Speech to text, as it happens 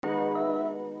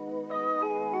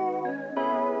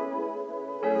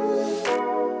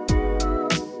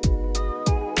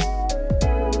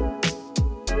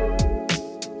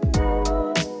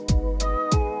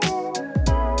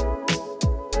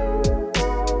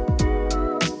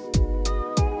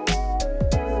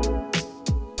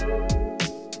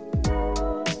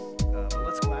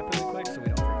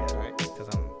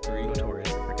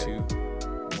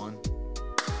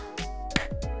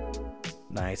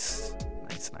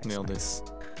Nailed nice.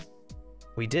 it.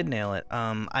 We did nail it.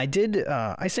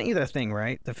 I sent you that thing,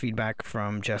 right? The feedback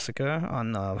from Jessica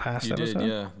on the past You episode? did,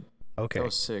 yeah. Okay. That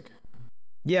was sick.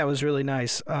 Yeah, it was really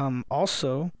nice.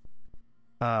 Also,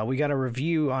 we got a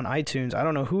review on iTunes. I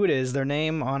don't know who it is. Their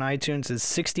name on iTunes is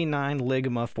 69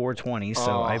 Ligma 420,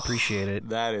 so I appreciate it.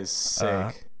 That is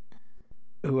sick.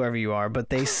 Whoever you are, but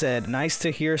they said, nice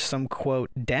to hear some, quote,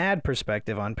 dad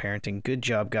perspective on parenting. Good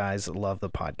job, guys. Love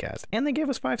the podcast. And they gave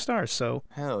us 5 stars, so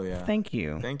Hell yeah. thank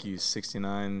you. Thank you,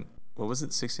 69. What was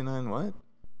it? 69 what?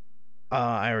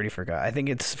 I already forgot. I think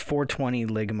it's 420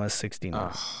 Ligma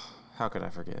 69. How could I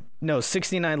forget? No,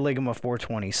 69 Ligma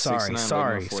 420. 69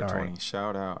 Sorry. Ligma 420.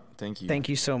 Shout out. Thank you. Thank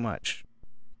you so much.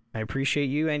 I appreciate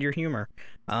you and your humor.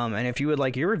 And if you would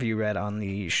like your review read on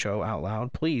the show out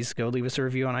loud, please go leave us a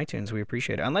review on iTunes. We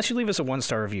appreciate it. Unless you leave us a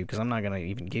 1-star review, because I'm not going to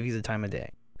even give you the time of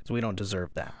day, because we don't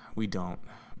deserve that. We don't.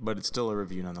 But it's still a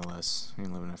review nonetheless. We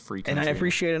live in a free country. And I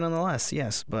appreciate it nonetheless,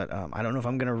 yes. But I don't know if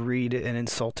I'm going to read an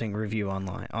insulting review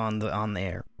online on the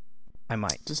air. I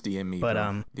might. Just DM me. But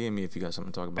bro. DM me if you got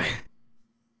something to talk about.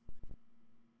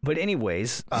 But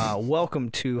anyways, welcome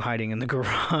to Hiding in the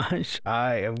Garage.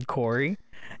 I am Corey,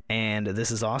 and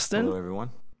this is Austin. Hello,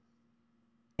 everyone.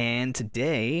 And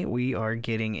today we are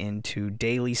getting into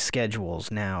daily schedules.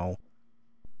 Now,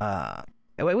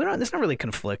 it's not really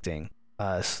conflicting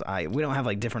us. We don't have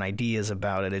like different ideas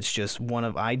about it. It's just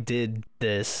I did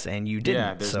this and you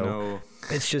didn't. Yeah, so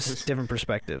it's just different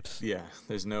perspectives. Yeah,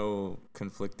 there's no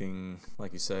conflicting,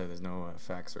 like you said, there's no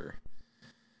facts or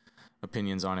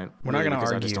opinions on it. We're not going to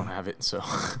argue. I just don't have it, so.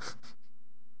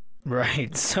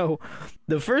 Right. So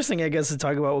the first thing I guess to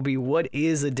talk about would be, what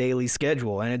is a daily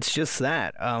schedule? And it's just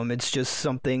that. It's just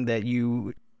something that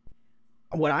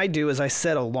what I do is I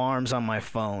set alarms on my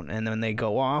phone, and when they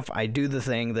go off, I do the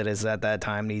thing that is at that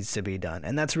time needs to be done.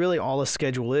 And that's really all a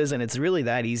schedule is, and it's really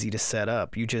that easy to set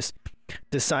up. You just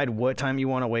decide what time you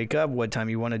want to wake up, what time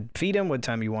you want to feed him, what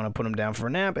time you want to put him down for a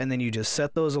nap, and then you just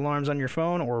set those alarms on your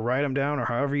phone or write them down or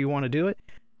however you want to do it.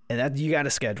 And that you got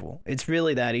a schedule. It's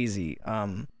really that easy.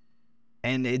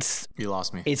 And you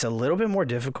lost me. It's a little bit more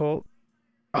difficult.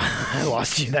 I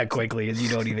lost you that quickly, as you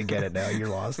don't even get it now. You're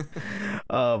lost.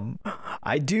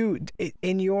 I do,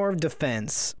 in your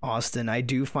defense, Austin, I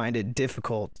do find it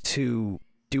difficult to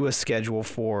do a schedule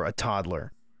for a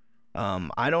toddler.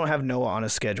 I don't have Noah on a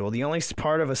schedule. The only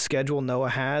part of a schedule Noah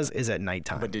has is at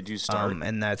nighttime. But did you start?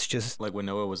 And that's just like when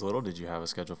Noah was little. Did you have a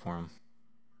schedule for him?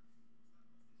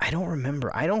 I don't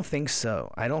remember. I don't think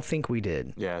so. I don't think we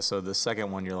did. Yeah. So the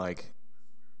second one, you're like,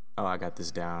 oh, I got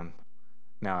this down.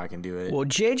 Now I can do it. Well,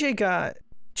 JJ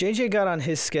got on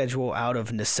his schedule out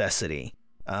of necessity.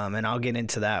 And I'll get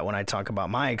into that when I talk about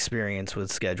my experience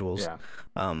with schedules.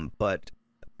 Yeah. But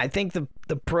I think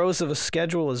the pros of a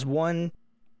schedule is, one,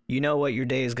 you know what your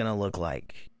day is going to look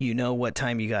like. You know what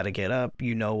time you got to get up.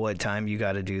 You know what time you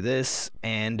got to do this.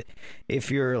 And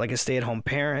if you're like a stay-at-home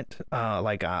parent,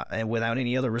 and without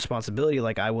any other responsibility,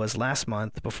 like I was last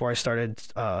month before I started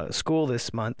school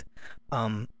this month,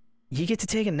 you get to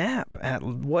take a nap at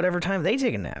whatever time they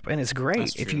take a nap. And it's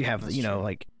great if you have,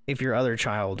 like if you have another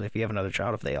child,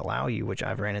 if they allow you, which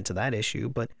I've ran into that issue.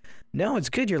 But no, it's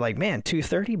good. You're like, man,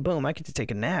 2:30, boom, I get to take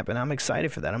a nap. And I'm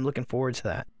excited for that. I'm looking forward to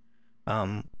that.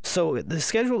 So the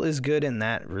schedule is good in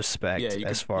that respect. Yeah, you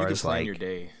could plan your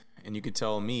day, and you could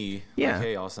tell me, like,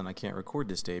 hey, Austin, I can't record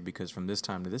this day because from this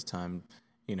time to this time,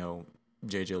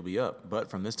 JJ will be up. But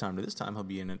from this time to this time, he'll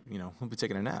be he'll be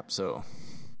taking a nap. So.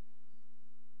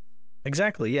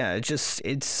 Exactly. Yeah.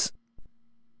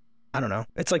 I don't know.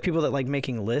 It's like people that like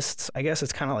making lists. I guess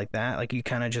it's kind of like that. Like you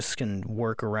kind of just can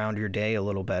work around your day a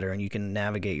little better, and you can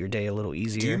navigate your day a little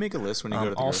easier. Do you make a list when you go to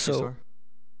the grocery store?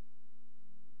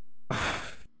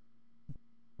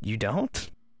 You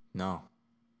don't? No.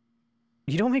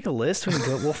 You don't make a list when you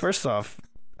go? Well, first off,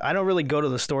 I don't really go to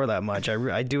the store that much.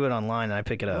 I do it online and I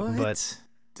pick it up. What? But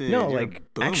Dude, no, like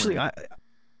actually, I'm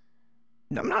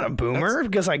not a boomer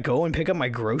because I go and pick up my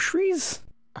groceries.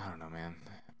 I don't know, man.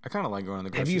 I kind of like going to the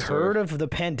grocery store. Have you heard of the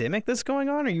pandemic that's going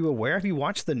on? Are you aware? Have you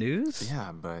watched the news?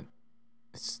 Yeah, but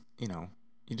it's,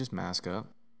 you just mask up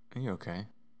and you're okay.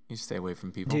 You stay away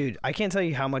from people. Dude, I can't tell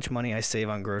you how much money I save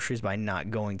on groceries by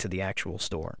not going to the actual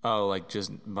store. Oh, like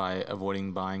just by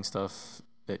avoiding buying stuff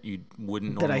that you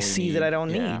wouldn't normally that I see need. that I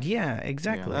don't need. Yeah,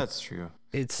 exactly. Yeah, that's true.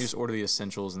 You just order the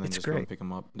essentials and then just go and pick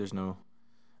them up. There's no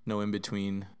in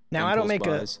between. Now I don't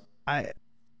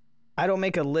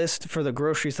make a list for the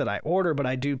groceries that I order, but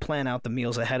I do plan out the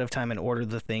meals ahead of time and order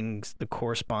the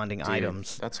corresponding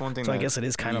items. That's one thing. So I guess it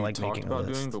is kind of like making a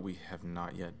list. Doing, but we have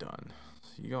not yet done.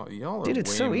 Y'all are Dude,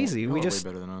 it's so easy. We just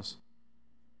way better than us.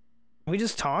 we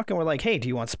just talk and we're like, hey, do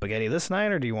you want spaghetti this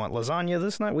night or do you want lasagna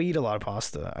this night? We eat a lot of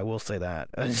pasta. I will say that.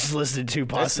 I just listed 2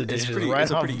 pasta dishes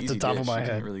right off the top of my head.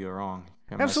 Can't really go wrong.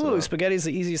 Absolutely. Spaghetti is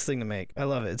the easiest thing to make. I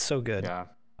love it. It's so good. Yeah.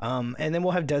 And then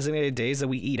we'll have designated days that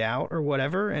we eat out or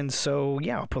whatever. And so,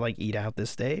 yeah, I'll put like eat out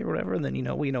this day or whatever. And then,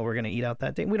 we know we're going to eat out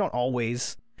that day. We don't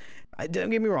always, don't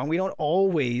get me wrong, we don't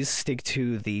always stick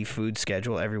to the food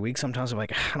schedule every week. Sometimes I'm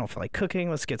like, I don't feel like cooking.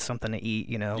 Let's get something to eat,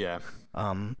 Yeah.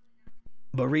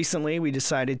 But recently we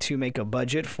decided to make a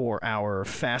budget for our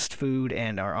fast food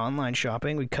and our online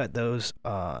shopping. We cut those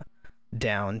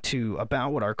down to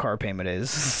about what our car payment is.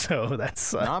 So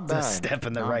that's not bad. A step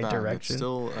in the right direction. It's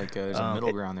still like there's a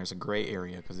middle ground. There's a gray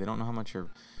area because they don't know how much your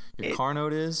car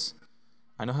note is.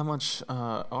 I know how much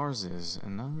ours is,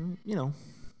 and that's. You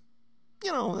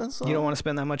don't want to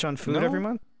spend that much on food every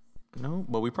month? No,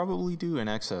 but we probably do in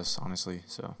excess, honestly.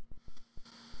 So.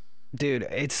 Dude,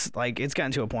 it's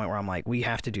gotten to a point where I'm like, we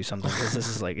have to do something because this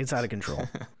is like, it's out of control.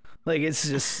 Like,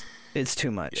 it's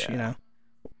too much,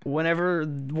 Whenever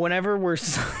we're,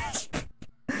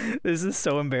 this is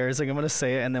so embarrassing. I'm going to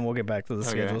say it and then we'll get back to the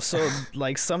schedule. So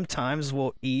like sometimes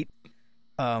we'll eat,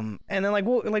 and then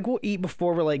we'll eat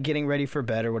before we're like getting ready for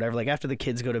bed or whatever. Like after the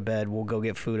kids go to bed, we'll go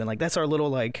get food. And like, that's our little,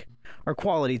 like our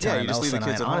quality time. Yeah, you just leave the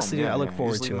kids at home. Honestly, I look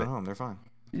forward to it. Home. They're fine.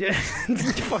 Yeah,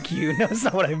 fuck you. No, that's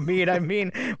not what I mean. I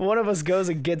mean, one of us goes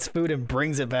and gets food and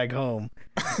brings it back home.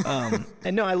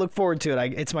 And no, I look forward to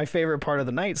it. It's my favorite part of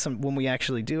the night when we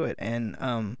actually do it.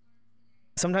 And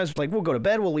sometimes like we'll go to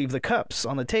bed, we'll leave the cups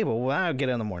on the table. Well, I'll get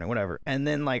it in the morning, whatever. And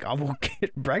then like I will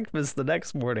get breakfast the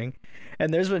next morning.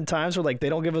 And there's been times where like they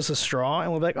don't give us a straw,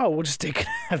 and we'll be like, oh, we'll just take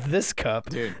this cup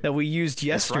that we used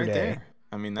yesterday. It's right there.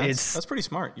 I mean, that's pretty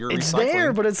smart. You're it's recycling.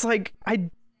 There, but it's like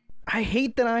I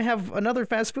hate that I have another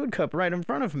fast food cup right in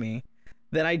front of me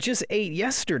that I just ate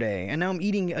yesterday, and now I'm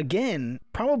eating again,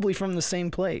 probably from the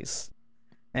same place.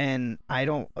 And I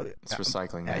don't. It's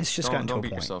recycling. Man. It's just gotten to a point.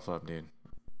 Don't beat yourself up, dude.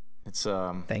 It's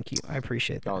Thank you, I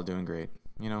appreciate that. Y'all are doing great.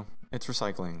 It's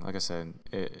recycling. Like I said,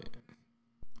 it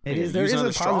is. There is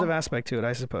a positive aspect to it,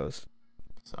 I suppose.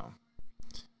 So.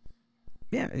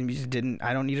 Yeah, and you just didn't.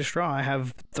 I don't need a straw. I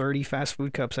have 30 fast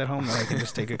food cups at home that I can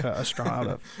just take a straw out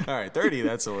of. All right, 30.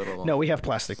 That's a little. No, we have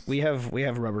plastic. We have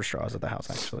rubber straws at the house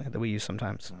actually that we use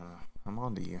sometimes. I'm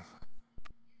on to you.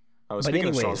 Speaking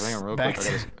of straws, hang on real quick.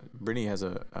 Brittany has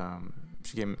a.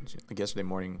 She came like yesterday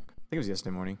morning. I think it was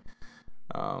yesterday morning.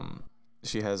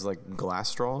 She has like glass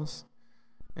straws,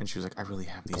 and she was like, "I really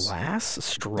have these glass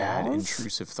straws, bad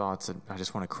intrusive thoughts, and I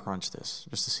just want to crunch this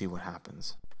just to see what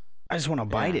happens. I just want to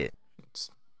bite it."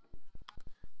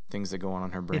 Things that go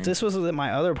on her brain. If this was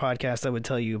my other podcast, I would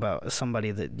tell you about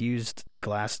somebody that used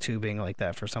glass tubing like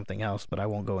that for something else, but I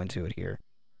won't go into it here.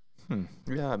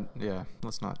 Yeah.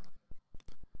 Let's not.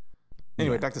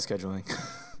 Anyway, back to scheduling.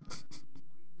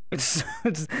 It's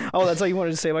that's all you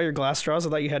wanted to say about your glass straws? I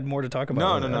thought you had more to talk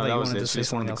about. No. That was it.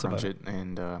 Just wanted to crunch it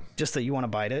and. Just that you want to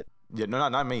bite it. Yeah, no,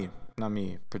 not me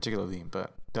particularly,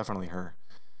 but definitely her.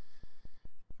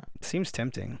 It seems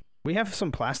tempting. We have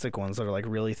some plastic ones that are like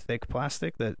really thick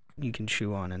plastic that you can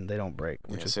chew on and they don't break.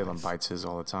 Which is Salem bites his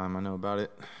all the time. I know about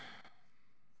it.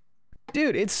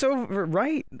 Dude, it's so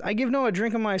right. I give Noah a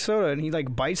drink of my soda and he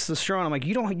like bites the straw and I'm like,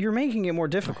 you're making it more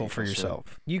difficult for yourself.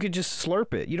 Shit. You could just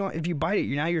slurp it. If you bite it,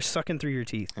 you're sucking through your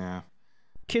teeth. Yeah.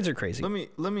 Kids are crazy. Let me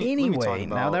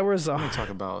talk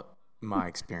about my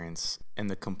experience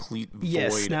and the complete void.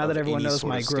 Yes, now that everyone knows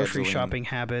my grocery scheduling shopping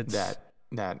habits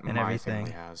that and my everything.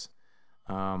 family has.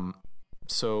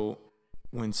 So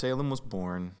when Salem was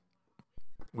born,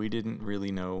 we didn't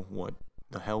really know what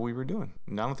the hell we were doing.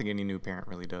 And I don't think any new parent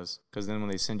really does. Because then when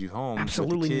they send you home,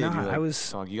 absolutely with the kid, not. You're like, I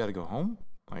was dog, you got to go home.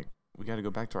 Like we got to go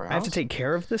back to our house. I have to take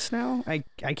care of this now. I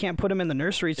can't put him in the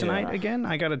nursery tonight again.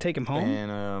 I got to take him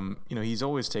home. And he's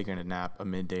always taken a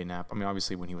midday nap. I mean,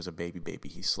 obviously when he was a baby,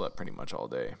 he slept pretty much all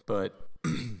day. But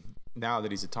now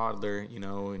that he's a toddler,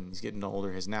 and he's getting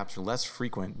older, his naps are less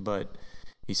frequent, but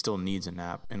he still needs a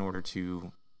nap in order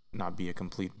to not be a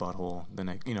complete butthole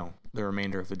the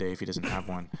remainder of the day if he doesn't have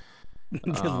one.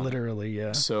 Literally,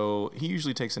 yeah. So he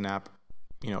usually takes a nap,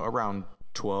 around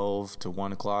 12 to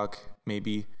 1 o'clock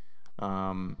maybe.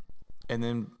 And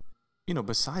then,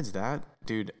 besides that,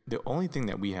 dude, the only thing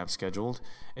that we have scheduled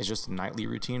is just a nightly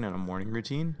routine and a morning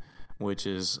routine, which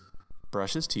is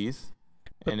brush his teeth.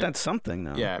 But that's something,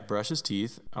 though. Yeah, brush his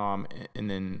teeth. And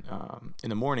then in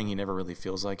the morning, he never really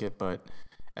feels like it, but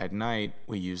at night,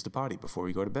 we use the potty before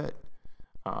we go to bed.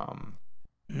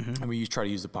 And we try to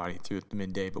use the potty through the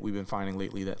midday, but we've been finding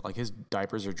lately that like his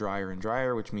diapers are drier and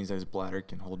drier, which means that his bladder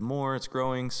can hold more. It's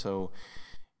growing, so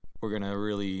we're gonna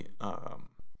really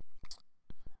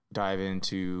dive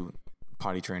into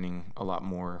potty training a lot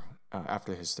more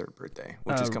after his 3rd birthday,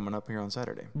 which is coming up here on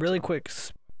Saturday. Really quick,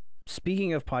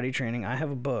 speaking of potty training, I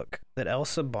have a book that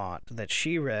Elsa bought that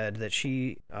she read that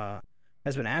she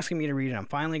has been asking me to read, and I'm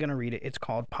finally going to read it. It's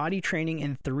called Potty Training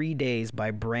in 3 Days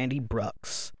by Brandy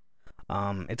Brooks.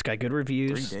 It's got good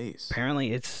reviews. 3 days.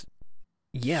 Apparently it's...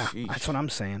 Yeah, Sheesh. That's what I'm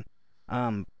saying.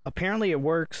 Apparently it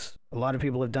works. A lot of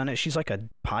people have done it. She's like a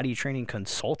potty training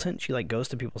consultant. She like goes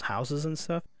to people's houses and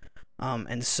stuff.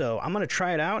 And so I'm going to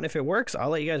try it out. And if it works, I'll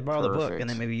let you guys borrow the book, and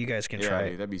then maybe you guys can try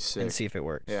it. That'd be sick. And see if it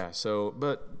works. Yeah. So,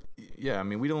 but yeah, I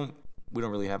mean, we don't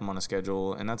really have them on a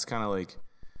schedule, and that's kind of like,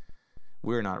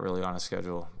 we're not really on a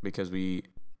schedule because we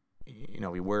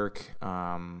work.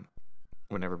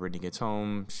 Whenever Brittany gets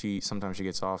home, sometimes she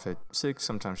gets off at 6,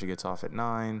 sometimes she gets off at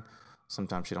 9,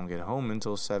 sometimes she don't get home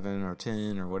until 7 or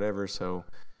 10 or whatever. So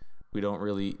we don't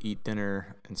really eat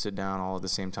dinner and sit down all at the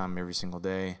same time every single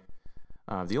day.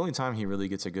 The only time he really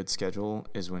gets a good schedule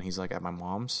is when he's like at my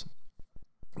mom's,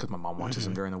 because my mom watches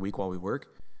him during the week while we work.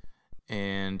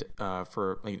 And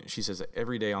she says that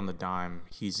every day on the dime,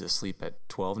 he's asleep at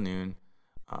 12 noon.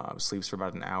 Sleeps for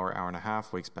about an hour and a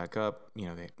half, wakes back up.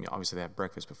 Obviously they have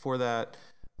breakfast before that.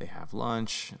 They have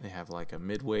lunch. They have like a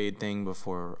midway thing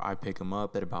before I pick him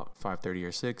up at about 5:30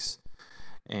 or 6.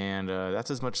 And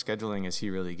that's as much scheduling as he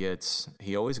really gets.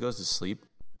 He always goes to sleep,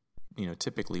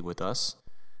 typically with us,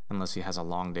 unless he has a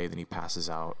long day, then he passes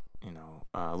out,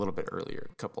 a little bit earlier,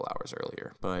 a couple hours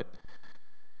earlier. But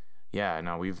yeah,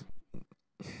 no, we've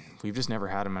just never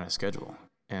had him on a schedule.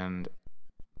 And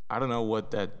I don't know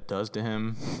what that does to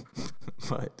him,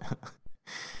 but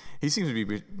he seems to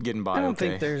be getting by. I don't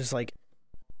think there's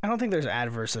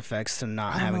adverse effects to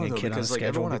not having a kid on a schedule.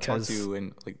 Everyone I talk to,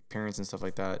 and like parents and stuff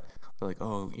like that, they're like,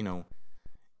 oh,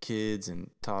 kids and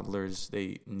toddlers,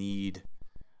 they need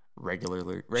regular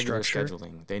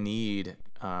scheduling. They need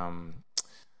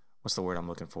what's the word I'm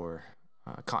looking for?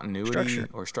 Continuity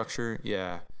or structure.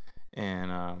 Yeah,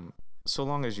 and so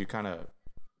long as you kind of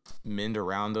mend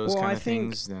around those kind of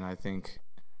things, then I think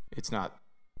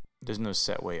there's no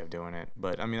set way of doing it.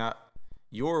 But I mean,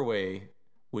 your way,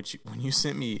 which when you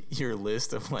sent me your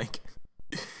list of like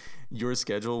your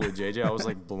schedule with JJ, I was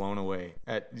like blown away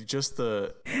at just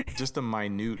the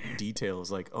minute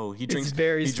details. Like, oh, he drinks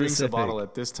a bottle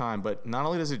at this time, but not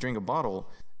only does he drink a bottle,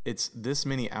 it's this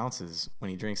many ounces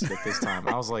when he drinks it at this time.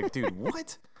 I was like, dude,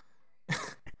 what?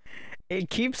 It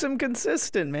keeps him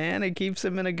consistent, man. It keeps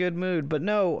him in a good mood. But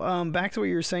no, back to what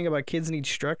you were saying about kids need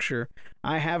structure.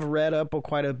 I have read up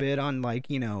quite a bit on like,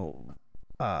 mental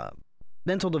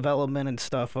development and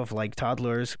stuff of like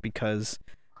toddlers, because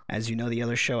as you know, the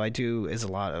other show I do is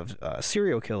a lot of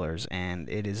serial killers, and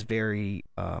it is very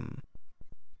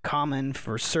common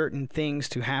for certain things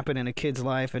to happen in a kid's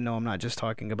life. And no, I'm not just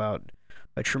talking about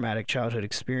a traumatic childhood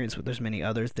experience, but there's many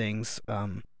other things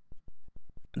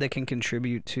that can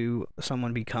contribute to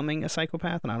someone becoming a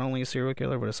psychopath, not only a serial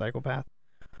killer, but a psychopath.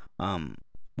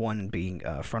 One being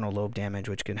frontal lobe damage,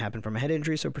 which can happen from a head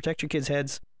injury. So protect your kids'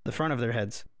 heads, the front of their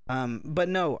heads. But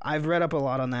no, I've read up a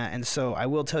lot on that. And so I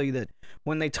will tell you that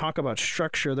when they talk about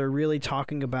structure, they're really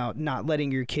talking about not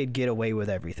letting your kid get away with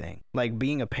everything. Like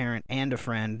being a parent and a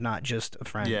friend, not just a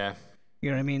friend. Yeah. You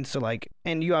know what I mean? So like,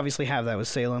 and you obviously have that with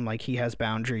Salem. Like he has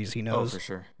boundaries. He knows. Oh, for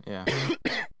sure. Yeah.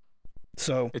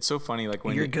 So it's so funny, like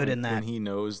when you're good in that, when he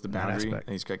knows the boundary and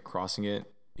he's like crossing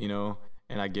it,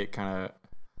 and I get kind of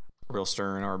real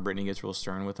stern, or Brittany gets real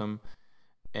stern with him,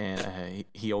 and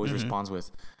he always responds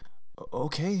with,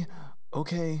 okay,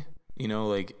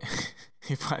 like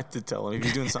if I had to tell him if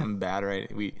he's doing something bad,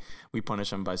 right, we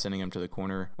punish him by sending him to the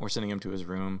corner or sending him to his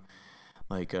room,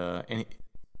 like and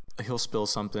he'll spill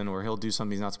something, or he'll do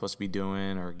something he's not supposed to be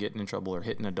doing, or getting in trouble, or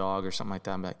hitting a dog or something like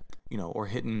that. I'm like, or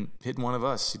hitting one of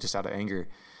us just out of anger.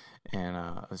 And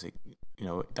I was like,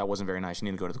 that wasn't very nice. You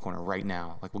need to go to the corner right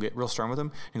now. Like, we'll get real stern with him.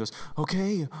 And he goes,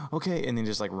 okay. And then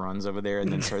just like runs over there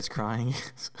and then starts crying.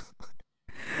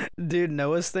 Dude,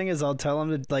 Noah's thing is I'll tell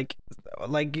him to like,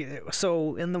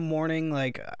 so in the morning,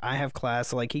 like I have class,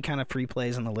 so like he kind of free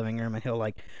plays in the living room, and he'll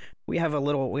like, we have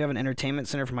an entertainment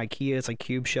center from IKEA. It's like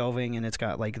cube shelving, and it's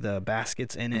got like the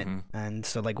baskets in it. And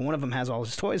so like one of them has all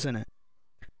his toys in it.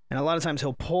 And a lot of times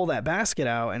he'll pull that basket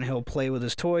out and he'll play with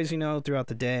his toys, throughout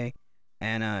the day.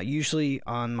 And usually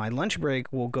on my lunch break,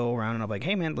 we'll go around and I'm like,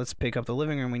 hey man, let's pick up the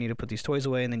living room. We need to put these toys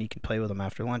away, and then you can play with them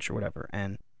after lunch or whatever.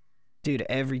 And dude,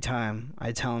 every time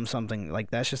I tell him something, like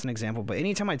that's just an example, but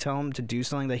anytime I tell him to do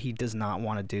something that he does not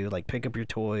want to do, like pick up your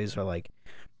toys or like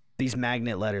these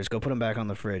magnet letters, go put them back on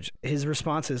the fridge, his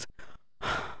response is,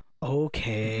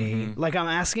 okay. Like I'm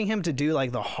asking him to do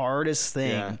like the hardest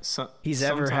thing he's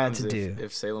ever had to do.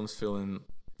 If Salem's feeling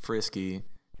frisky,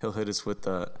 he'll hit us with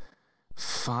the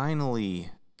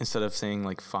finally, instead of saying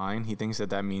like fine, he thinks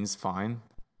that means fine.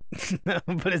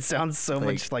 But it sounds so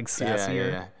much like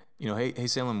sassier. Yeah. You know, hey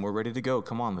Salem, we're ready to go.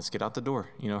 Come on, let's get out the door.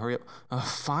 You know, hurry up.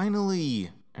 Finally.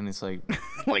 And it's like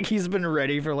like he's been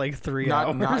ready for like 3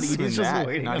 hours. Not even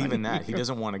that. Not even that. He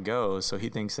doesn't want to go, so he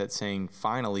thinks that saying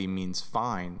finally means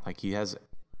fine. Like he has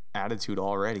attitude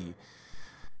already.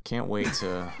 Can't wait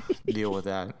to deal with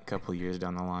that a couple of years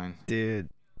down the line. Dude.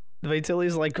 Wait till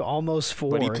he's like almost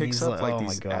 4. But he picks up like oh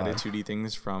these attitude-y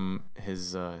things from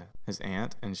his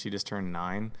aunt, and she just turned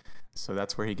 9. So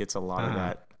that's where he gets a lot of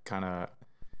that kind of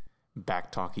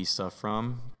back-talky stuff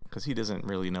from, because he doesn't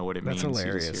really know what it means.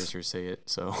 Hilarious. He just hears her say it.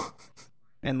 So,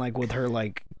 and like with her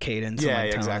like cadence and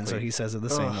like tone, exactly. So he says it the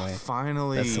same way.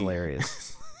 Finally. That's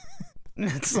hilarious.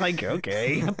 It's like,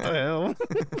 okay, what the hell?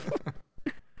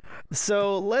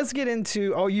 So let's get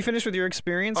into. Oh, you finished with your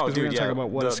experience? Because we're gonna talk about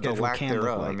what a schedule can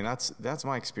look like. I mean, that's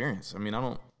my experience. I mean, I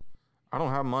don't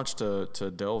have much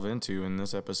to delve into in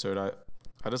this episode.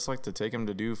 I just like to take him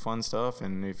to do fun stuff,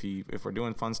 and if we're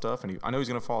doing fun stuff, and I know he's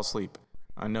gonna fall asleep.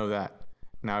 I know that.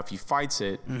 Now, if he fights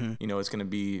it, you know, it's gonna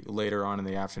be later on in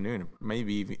the afternoon,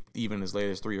 maybe even as late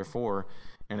as 3 or 4,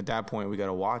 and at that point we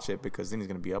gotta watch it because then he's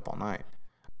gonna be up all night.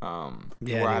 I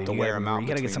have to wear him out. You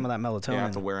gotta get some of that melatonin. I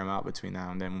have to wear him out between now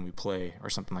and then when we play or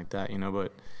something like that, you know.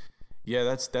 But yeah,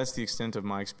 that's the extent of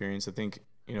my experience. I think,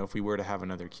 you know, if we were to have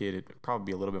another kid, it'd probably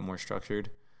be a little bit more structured.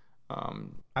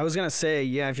 I was gonna say,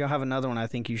 yeah, if y'all have another one, I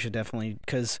think you should definitely,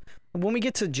 because when we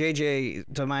get to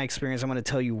JJ, to my experience, I'm gonna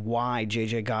tell you why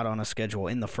JJ got on a schedule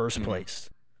in the first place.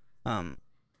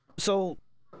 So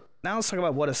now let's talk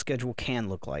about what a schedule can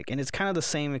look like, and it's kind of the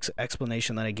same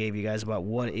explanation that I gave you guys about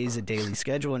what is a daily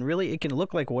schedule, and really it can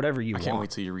look like whatever you want. I can't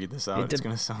wait till you read this out. It's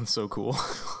gonna sound so cool.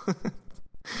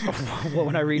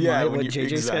 When I read what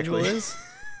JJ's schedule is?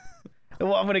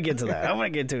 Well, I'm gonna get to that. I'm gonna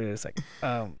get to it in a second.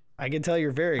 I can tell you're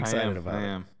very excited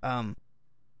about it.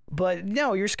 But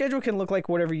no, your schedule can look like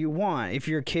whatever you want. If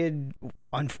your kid,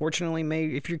 unfortunately,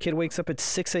 if your kid wakes up at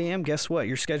 6 a.m., guess what?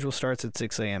 Your schedule starts at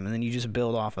 6 a.m., and then you just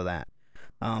build off of that.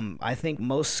 I think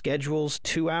most schedules,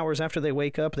 2 hours after they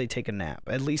wake up, they take a nap,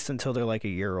 at least until they're like a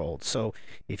year old. So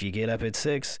if you get up at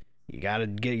 6, you got to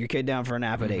get your kid down for a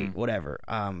nap at 8, whatever.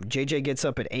 JJ gets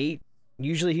up at 8.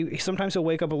 Usually, sometimes he'll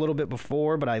wake up a little bit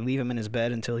before, but I leave him in his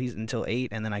bed until 8,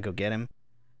 and then I go get him.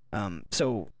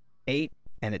 So 8,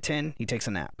 and at 10 he takes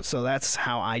a nap. So that's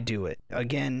how I do it.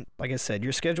 Again, like I said,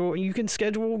 your schedule, you can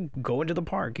schedule going to the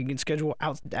park, you can schedule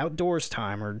outdoors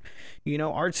time, or, you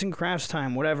know, arts and crafts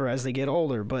time, whatever, as they get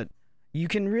older. But you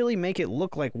can really make it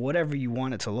look like whatever you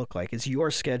want it to look like. It's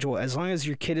your schedule, as long as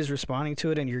your kid is responding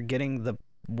to it and you're getting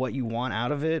what you want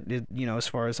out of it, you know, as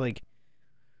far as like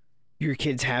your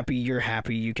kid's happy, you're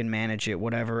happy, you can manage it,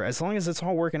 whatever. As long as it's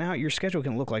all working out, your schedule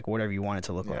can look like whatever you want it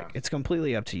to look like. It's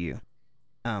completely up to you.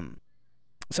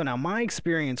 So now my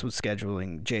experience with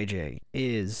scheduling JJ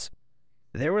is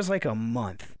there was like a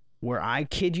month where, I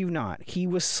kid you not, he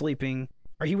was sleeping,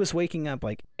 or he was waking up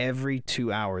like every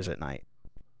 2 hours at night.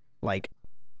 Like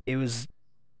it was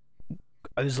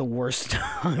the worst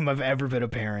time I've ever been a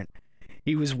parent.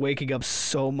 He was waking up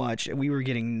so much, and we were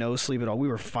getting no sleep at all. We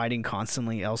were fighting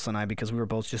constantly, Elsa and I, because we were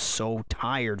both just so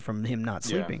tired from him not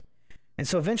sleeping. And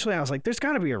so eventually I was like, there's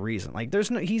got to be a reason. Like, I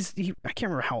can't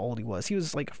remember how old he was. He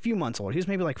was like a few months old. He was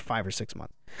maybe like 5 or 6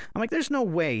 months. I'm like, there's no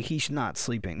way he's not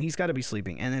sleeping. He's got to be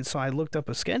sleeping. And then so I looked up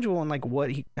a schedule and like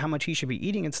how much he should be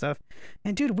eating and stuff.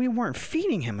 And dude, we weren't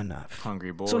feeding him enough.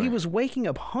 Hungry boy. So he was waking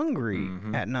up hungry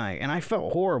at night, and I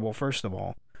felt horrible, first of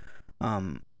all.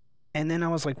 And then I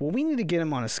was like, well, we need to get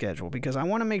him on a schedule, because I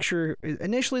want to make sure.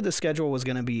 Initially, the schedule was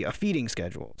going to be a feeding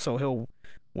schedule. So he'll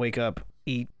wake up,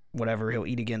 eat, whatever, he'll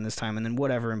eat again this time, and then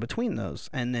whatever in between those.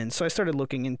 And then so I started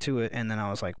looking into it, and then I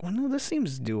was like, well, no, this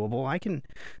seems doable.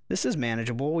 This is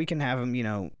manageable. We can have him, you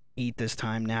know, eat this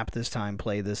time, nap this time,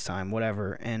 play this time,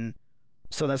 whatever. And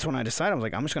so that's when I decided, I was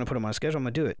like, I'm just going to put him on a schedule. I'm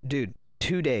going to do it. Dude,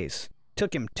 2 days.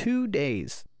 Took him 2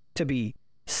 days to be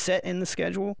set in the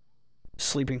schedule,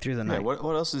 sleeping through the night. Yeah,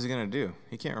 what else is he going to do?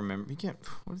 He can't remember.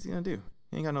 What is he going to do?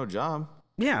 He ain't got no job.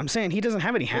 Yeah, I'm saying he doesn't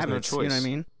have any habits. No choice. You know what I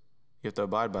mean? You have to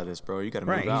abide by this, bro. You got to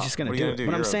move out. Right, he's just going to do it.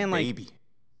 But I'm saying, like,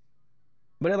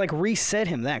 but it like reset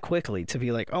him that quickly to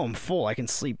be like, oh, I'm full. I can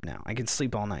sleep now. I can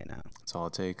sleep all night now. That's all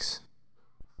it takes.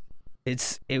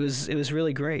 It was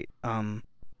really great.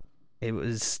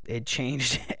 It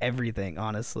changed everything,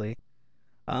 honestly.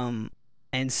 And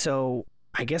so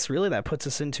I guess really that puts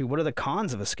us into what are the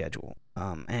cons of a schedule.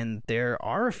 And there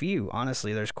are a few,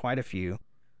 honestly, there's quite a few.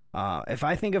 If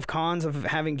I think of cons of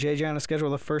having JJ on a schedule,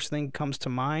 the first thing comes to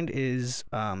mind is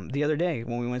the other day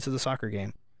when we went to the soccer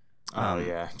game.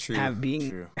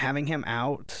 True. Having him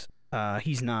out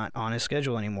he's not on his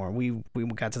schedule anymore. We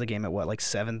got to the game at what, like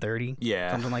 7:30?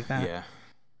 Yeah. Something like that. Yeah.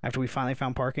 After we finally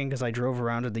found parking, because I drove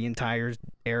around to the entire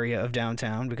area of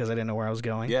downtown because I didn't know where I was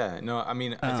going. Yeah. No, I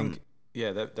mean, I think,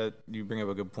 that you bring up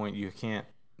a good point. You can't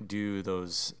do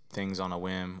those things on a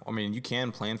whim. I mean, you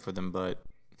can plan for them, but,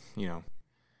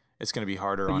 it's going to be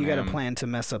harder on him. You got to plan to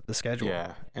mess up the schedule.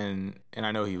 Yeah. And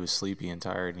I know he was sleepy and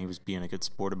tired, and he was being a good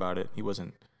sport about it. He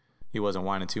wasn't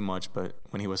whining too much, but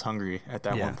when he was hungry at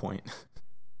that one point.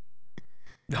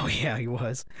 Oh, yeah, he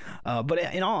was. But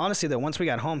in all honesty, though, once we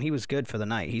got home, he was good for the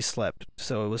night. He slept,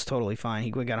 so it was totally fine.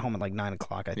 We got home at like 9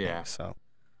 o'clock, I think. So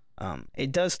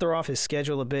it does throw off his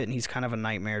schedule a bit, and he's kind of a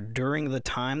nightmare during the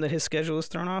time that his schedule is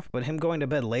thrown off. But him going to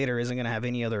bed later isn't going to have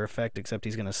any other effect except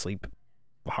he's going to sleep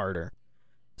harder.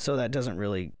 So that doesn't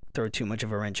really throw too much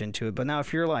of a wrench into it. But now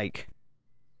if you're like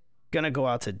going to go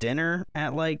out to dinner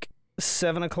at like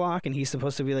 7 o'clock and he's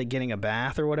supposed to be like getting a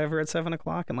bath or whatever at 7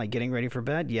 o'clock and like getting ready for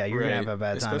bed, you're gonna have a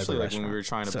bad time. Especially like when we were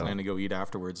trying to plan to go eat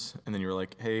afterwards, and then you were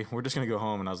like, "Hey, we're just gonna go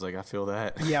home," and I was like, "I feel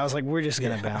that." Yeah, I was like, "We're just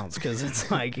gonna bounce," because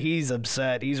it's like he's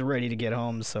upset, he's ready to get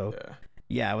home. So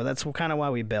well, that's kind of why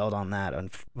we bailed on that.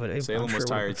 But Salem was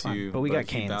tired too, but we got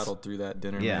Canes. He battled through that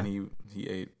dinner. Man, he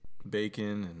ate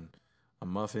bacon and a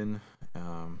muffin.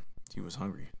 He was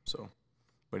hungry,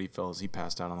 but he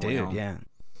passed out on the way home. Yeah,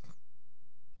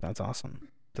 that's awesome.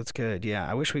 That's good. Yeah,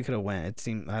 I wish we could have went.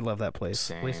 I love that place.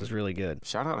 Same. The place is really good.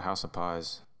 Shout out House of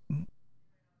Pies.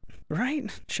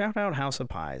 Right? Shout out House of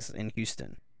Pies in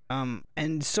Houston.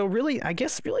 And so really, I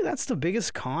guess that's the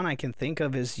biggest con I can think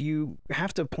of is you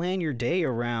have to plan your day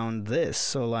around this.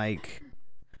 So like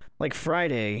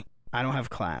Friday, I don't have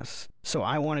class. So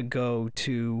I want to go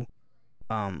to,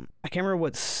 I can't remember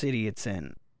what city it's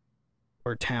in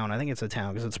or town. I think it's a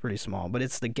town because it's pretty small, but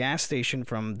it's the gas station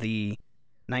from the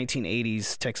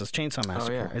 1980s Texas Chainsaw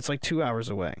Massacre. Oh, yeah. It's like 2 hours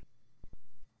away.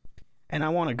 And I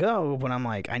want to go, but I'm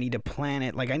like, I need to plan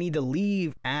it. Like, I need to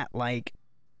leave at like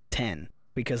 10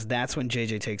 because that's when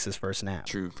JJ takes his first nap.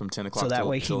 True, from 10 o'clock so that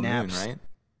way he naps noon, right?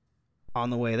 On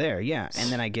the way there, yeah. And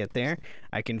then I get there,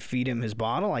 I can feed him his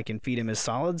bottle, I can feed him his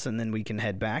solids, and then we can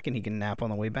head back and he can nap on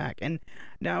the way back. And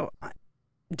now,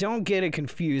 don't get it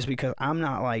confused because I'm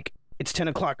not like, it's 10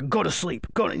 o'clock, go to sleep,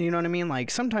 you know what I mean?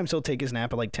 Like, sometimes he'll take his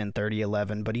nap at like 10:30,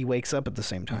 11, but he wakes up at the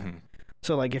same time. Mm-hmm.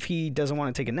 So, like, if he doesn't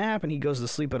want to take a nap and he goes to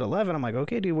sleep at 11, I'm like,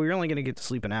 okay, dude, well, you're only going to get to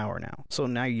sleep an hour now. So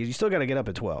now you still got to get up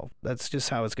at 12. That's just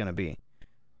how it's going to be.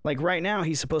 Like, right now,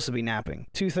 he's supposed to be napping.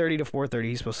 2:30 to 4:30,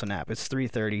 he's supposed to nap. It's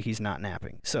 3:30, he's not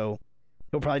napping. So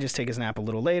he'll probably just take his nap a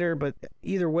little later, but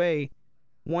either way,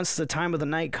 once the time of the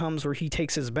night comes where he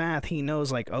takes his bath, he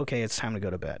knows like, okay, it's time to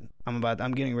go to bed. I'm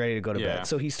getting ready to go to bed.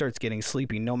 So he starts getting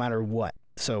sleepy no matter what.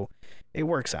 So it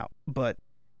works out. But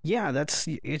yeah,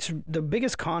 it's the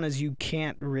biggest con is you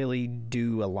can't really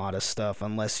do a lot of stuff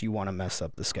unless you want to mess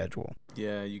up the schedule.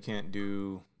 Yeah, you can't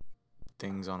do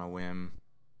things on a whim.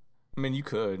 I mean, you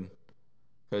could,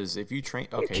 because if you train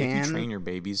your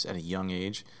babies at a young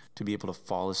age to be able to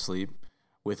fall asleep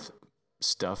with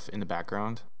stuff in the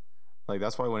background. Like,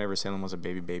 that's why whenever Salem was a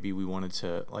baby, we wanted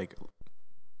to, like,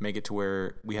 make it to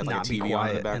where we had, like, a TV on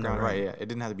in the background. Right, yeah. It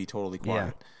didn't have to be totally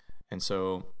quiet. Yeah. And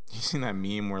so, you seen that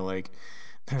meme where, like,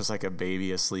 there's, like, a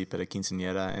baby asleep at a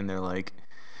quinceañera, and they're, like,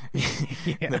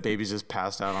 the baby's just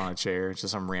passed out on a chair. It's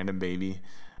just some random baby.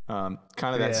 Kind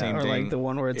of that same or thing. Like the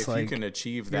one where it's if like, you can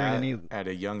achieve that at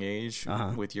a young age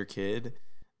with your kid,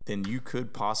 then you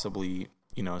could possibly...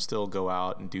 still go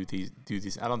out and do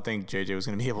these. I don't think JJ was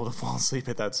going to be able to fall asleep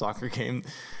at that soccer game.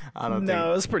 No,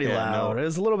 it was pretty loud. It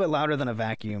was a little bit louder than a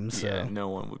vacuum. So. Yeah, no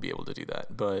one would be able to do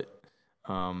that. But,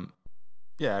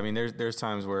 yeah, I mean, there's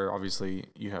times where obviously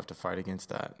you have to fight against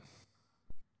that.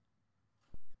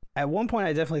 At one point,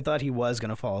 I definitely thought he was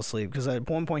going to fall asleep because at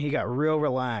one point he got real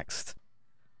relaxed.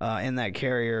 In that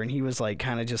carrier, and he was like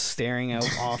kind of just staring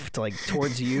off to like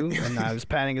towards you, and I was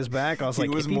patting his back. I was like,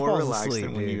 he was more relaxed asleep,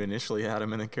 than when you initially had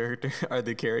him in the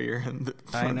carrier and the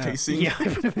front facing. Yeah, I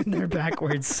put him in there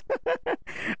backwards.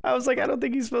 I was like, I don't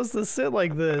think he's supposed to sit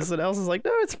like this, and Elsie's like,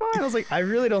 no, it's fine. I was like, I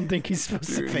really don't think he's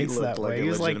supposed to face that way. He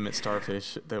was like a legitimate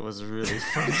starfish. That was really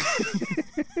funny.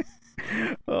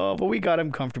 Oh, but we got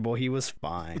him comfortable. He was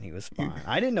fine.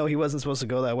 I didn't know he wasn't supposed to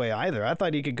go that way either. I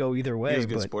thought he could go either way. He was a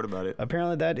good sport about it.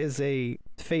 Apparently that is a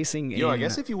facing I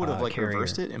guess if you would have like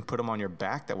reversed it and put him on your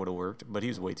back, that would have worked. But he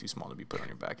was way too small to be put on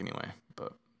your back anyway.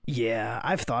 But yeah,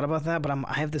 I've thought about that, but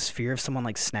I have this fear of someone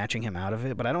like snatching him out of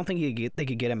it. But I don't think they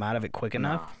could get him out of it quick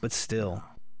enough. But still,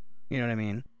 you know what I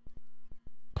mean?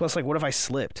 Plus, like, what if I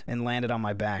slipped and landed on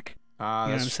my back? You know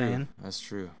what I'm saying? That's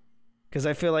true. Because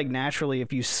I feel like naturally,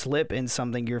 if you slip in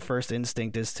something, your first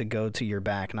instinct is to go to your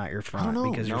back, not your front,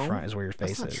 because your front is where your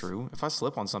face is. That's not true. If I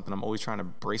slip on something, I'm always trying to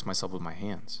brace myself with my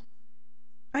hands.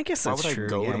 I guess that's true.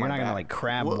 Yeah, you're not gonna like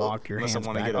crab walk your hands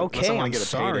back. Okay, I'm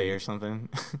sorry. Payday or something.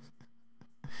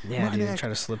 Yeah, dude, try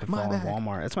to slip and fall in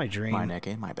Walmart. That's my dream. My neck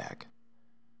and my back.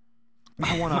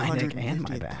 I want my neck and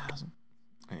my back.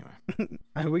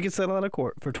 Anyway, we could settle out of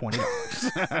court for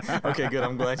 $20. Okay, good.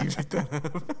 I'm glad you picked that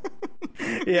up.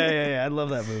 Yeah. I love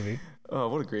that movie. Oh,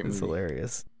 what a great movie! It's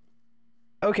hilarious.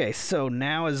 Okay, so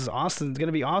now is going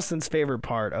to be Austin's favorite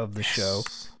part of the show.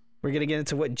 We're going to get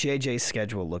into what JJ's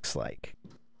schedule looks like.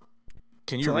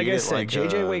 Can you read it like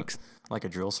JJ wakes like a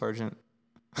drill sergeant?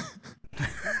 I'm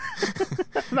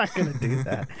not going to do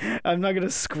that. I'm not going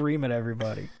to scream at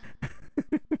everybody.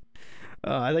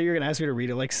 I thought you were going to ask me to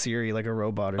read it like Siri, like a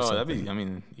robot or something. That'd be, I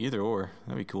mean, either or.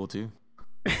 That'd be cool too.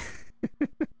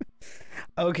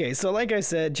 Okay, so like I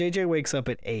said, JJ wakes up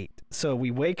at 8. So we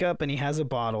wake up and he has a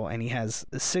bottle and he has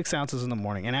 6 ounces in the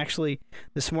morning. And actually,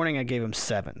 this morning I gave him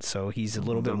 7, so he's a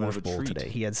little bit more full today.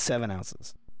 He had 7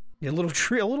 ounces. A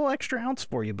little extra ounce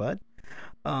for you, bud.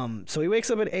 So he wakes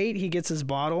up at 8. He gets his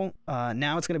bottle.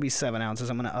 Now it's going to be 7 ounces.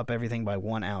 I'm going to up everything by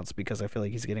 1 ounce because I feel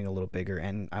like he's getting a little bigger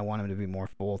and I want him to be more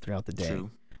full throughout the day.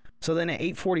 True. So then at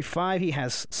 8:45 he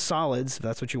has solids, if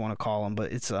that's what you want to call them,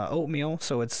 but it's oatmeal.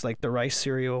 So it's like the rice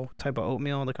cereal type of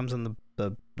oatmeal that comes in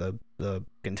the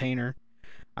container.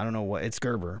 I don't know what, it's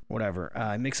Gerber, whatever.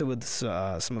 I mix it with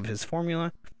some of his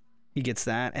formula. He gets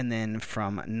that, and then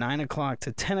from 9 o'clock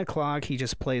to 10 o'clock, he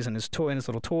just plays in his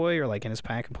little toy, or like in his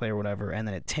pack and play or whatever. And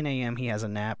then at 10 a.m. he has a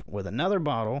nap with another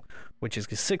bottle, which is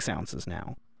 6 ounces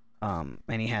now.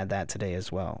 And he had that today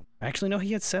as well. Actually, no,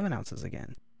 he had 7 ounces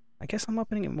again. I guess I'm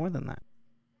opening it more than that.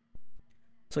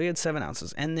 So he had 7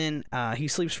 ounces, and then he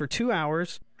sleeps for 2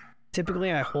 hours.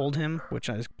 Typically, I hold him, which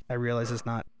I realize is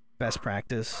not best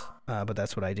practice, but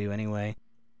that's what I do anyway.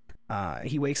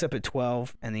 He wakes up at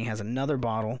 12, and then he has another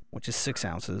bottle, which is 6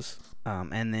 ounces.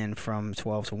 And then from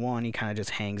 12 to 1, he kind of just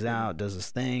hangs out, does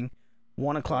his thing.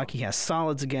 1 o'clock, he has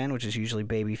solids again, which is usually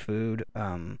baby food.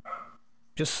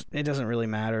 It doesn't really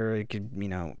matter. It could,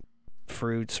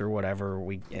 fruits or whatever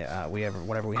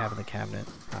whatever we have in the cabinet.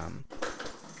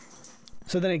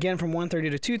 So then again, from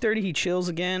 1:30 to 2:30, he chills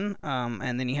again,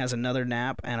 and then he has another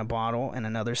nap and a bottle and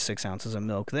another 6 ounces of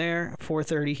milk there.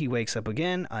 4:30, he wakes up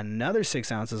again, another 6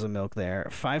 ounces of milk there.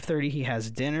 5:30, he has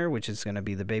dinner, which is going to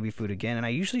be the baby food again, and I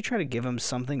usually try to give him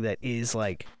something that is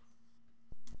like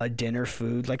a dinner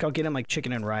food. Like I'll get him like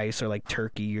chicken and rice or like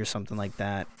turkey or something like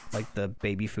that, like the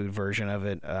baby food version of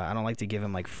it. I don't like to give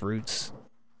him like fruits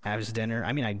as dinner.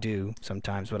 I mean, I do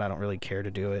sometimes, but I don't really care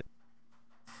to do it.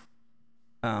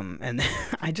 And then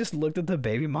I just looked at the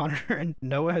baby monitor, and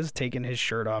Noah has taken his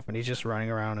shirt off, and he's just running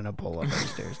around in a pull-up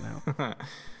upstairs now.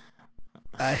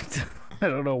 I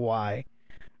don't know why.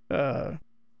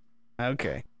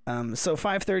 Okay. So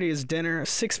 5:30 is dinner.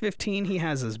 6:15 he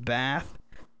has his bath.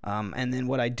 And then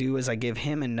what I do is I give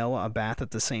him and Noah a bath at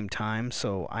the same time.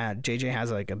 So JJ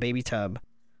has like a baby tub.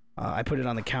 I put it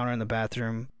on the counter in the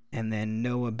bathroom, and then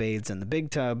Noah bathes in the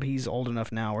big tub. He's old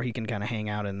enough now where he can kind of hang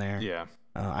out in there. Yeah.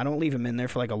 I don't leave him in there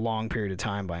for like a long period of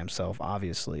time by himself,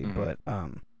 obviously, but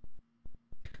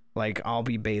like I'll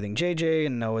be bathing JJ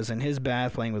and Noah's in his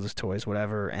bath, playing with his toys,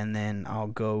 whatever, and then I'll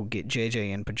go get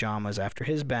JJ in pajamas after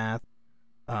his bath,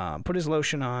 put his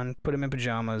lotion on, put him in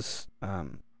pajamas,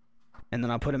 and then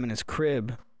I'll put him in his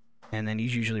crib, and then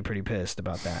he's usually pretty pissed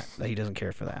about that he doesn't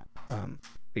care for that,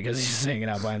 because he's just hanging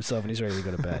out by himself and he's ready to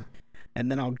go to bed. And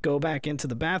then I'll go back into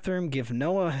the bathroom, give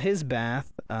Noah his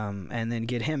bath, and then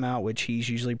get him out, which he's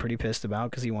usually pretty pissed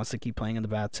about because he wants to keep playing in the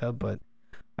bathtub. But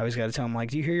I always got to tell him, like,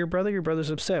 do you hear your brother? Your brother's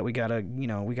upset. We gotta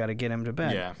get him to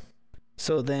bed. Yeah.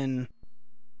 So then,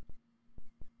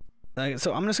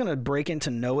 so I'm just gonna break into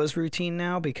Noah's routine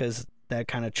now because that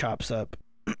kind of chops up.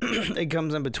 It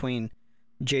comes in between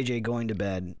JJ going to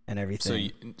bed and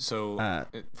everything. So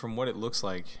from what it looks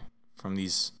like from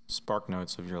these spark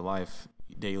notes of your life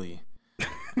daily.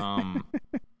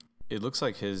 It looks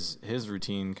like his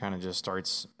routine kind of just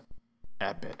starts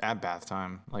at bath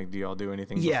time. Like, do y'all do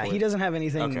anything? Yeah, he doesn't have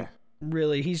anything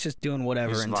really. He's just doing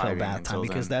whatever until bath time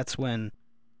because that's when.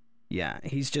 Yeah,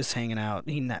 he's just hanging out.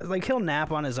 He'll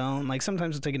nap on his own. Like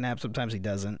sometimes he'll take a nap, sometimes he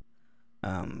doesn't.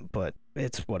 But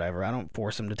it's whatever. I don't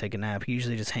force him to take a nap. He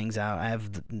usually just hangs out. I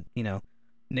have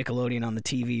Nickelodeon on the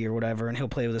TV or whatever, and he'll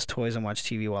play with his toys and watch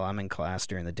TV while I'm in class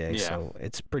during the day. Yeah. So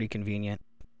it's pretty convenient.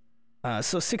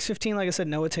 So 6:15, like I said,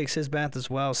 Noah takes his bath as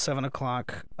well. 7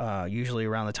 o'clock, usually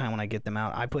around the time when I get them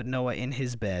out, I put Noah in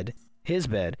his bed,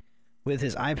 with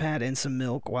his iPad and some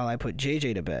milk while I put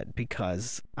JJ to bed,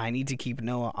 because I need to keep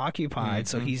Noah occupied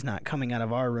so he's not coming out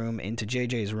of our room into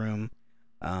JJ's room.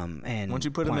 And once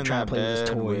you put him in that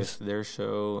bed with their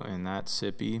show and that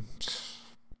sippy,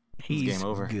 he's game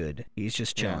over. Good. He's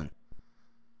just chilling.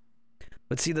 Yeah.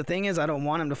 But see, the thing is, I don't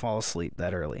want him to fall asleep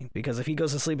that early, because if he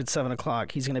goes to sleep at 7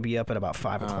 o'clock, he's going to be up at about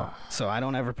 5 o'clock. So I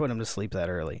don't ever put him to sleep that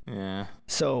early. Yeah.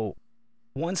 So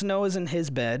once Noah's in his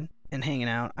bed and hanging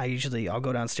out, I'll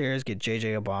go downstairs, get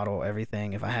JJ a bottle,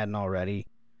 everything, if I hadn't already.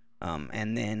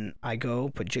 And then I go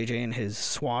put JJ in his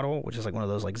swaddle, which is like one of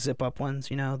those like zip up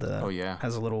ones, you know,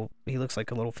 has he looks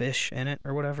like a little fish in it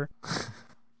or whatever.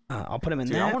 I'll put him in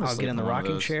that. I'll get in the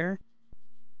rocking chair.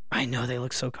 I know, they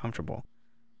look so comfortable.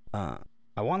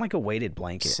 I want like a weighted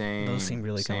blanket. Those seem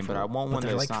really comfortable. But I want one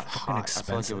that's not hot. I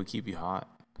feel like it would keep you hot.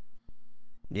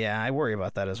 Yeah, I worry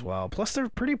about that as well. Plus, they're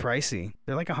pretty pricey.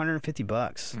 They're like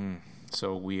 $150.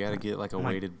 So we got to get like a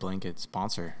weighted blanket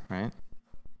sponsor, right?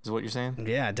 Is what you're saying?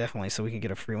 Yeah, definitely. So we can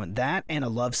get a free one. That and a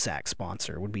Lovesac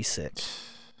sponsor would be sick.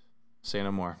 Say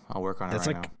no more. I'll work on it right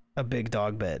now. That's like a big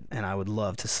dog bed, and I would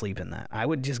love to sleep in that. I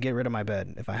would just get rid of my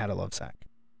bed if I had a Lovesac.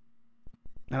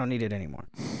 I don't need it anymore.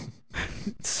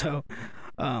 So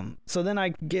then I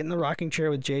get in the rocking chair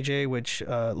with JJ, which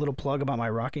little plug about my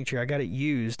rocking chair. I got it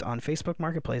used on Facebook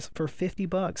Marketplace for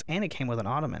 $50, and it came with an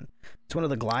ottoman. It's one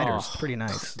of the gliders. It's pretty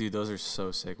nice. Dude, those are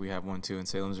so sick. We have one too in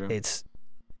Salem's room. It's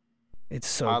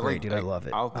so great, dude. I love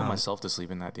it. I'll put myself to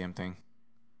sleep in that damn thing.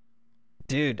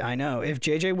 Dude, I know. If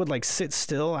JJ would like sit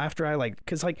still after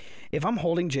because like if I'm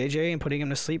holding JJ and putting him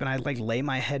to sleep and I like lay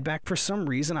my head back, for some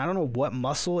reason, I don't know what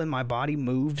muscle in my body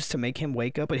moves to make him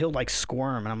wake up, but he'll like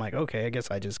squirm, and I'm like, okay, I guess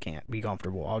I just can't be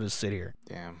comfortable. I'll just sit here.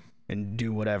 Damn. And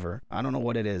do whatever. I don't know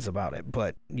what it is about it,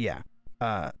 but yeah.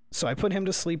 So I put him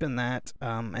to sleep in that,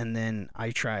 and then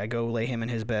I go lay him in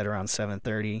his bed around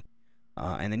 7:30,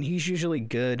 and then he's usually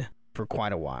good for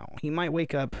quite a while. He might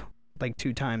wake up like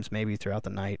 2 times maybe throughout the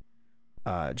night,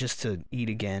 just to eat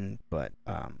again, but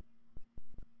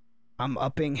I'm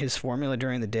upping his formula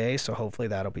during the day, so hopefully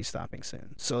that'll be stopping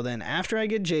soon. So then after I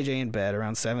get JJ in bed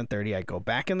around 7:30, I go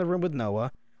back in the room with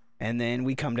Noah, and then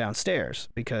we come downstairs,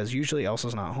 because usually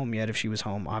Elsa's not home yet. If she was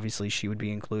home, obviously she would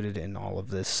be included in all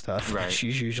of this stuff. Right.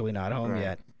 She's usually not home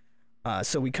yet.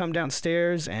 So we come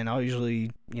downstairs, and I'll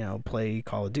usually, play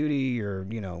Call of Duty or,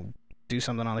 do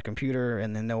something on the computer,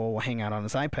 and then Noah will hang out on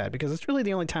his iPad, because it's really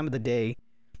the only time of the day.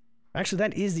 Actually,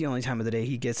 that is the only time of the day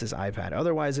he gets his iPad.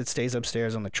 Otherwise, it stays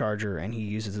upstairs on the charger, and he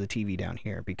uses the TV down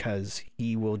here, because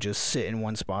he will just sit in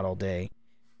one spot all day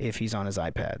if he's on his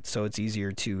iPad. So it's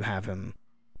easier to have him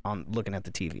on looking at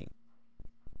the TV.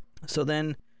 So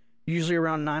then, usually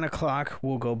around 9 o'clock,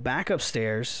 we'll go back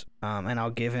upstairs, and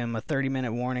I'll give him a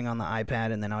 30-minute warning on the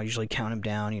iPad, and then I'll usually count him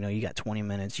down. You got 20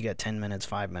 minutes, you got 10 minutes,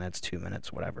 5 minutes, 2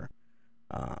 minutes, whatever.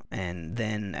 And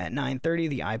then at 9:30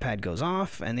 the iPad goes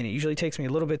off, and then it usually takes me a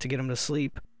little bit to get him to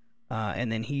sleep,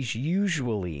 and then he's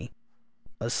usually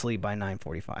asleep by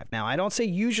 9:45. Now, I don't say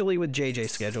usually with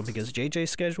JJ's schedule, because JJ's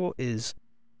schedule is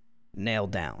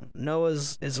nailed down.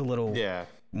 Noah's is a little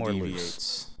more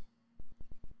loose.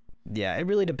 Yeah, it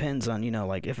really depends on,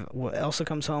 like if Elsa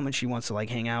comes home and she wants to like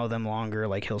hang out with him longer,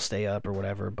 like he'll stay up or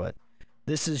whatever, but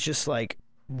this is just like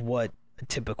what a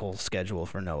typical schedule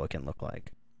for Noah can look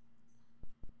like.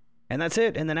 And that's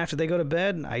it. And then after they go to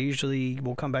bed, I usually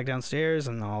will come back downstairs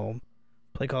and I'll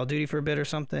play Call of Duty for a bit or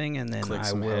something, and then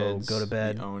I will go to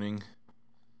bed. Owning.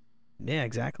 Yeah,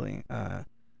 exactly. Try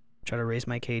to raise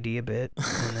my KD a bit,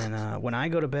 and then when I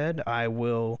go to bed, I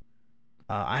will.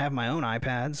 I have my own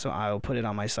iPad, so I'll put it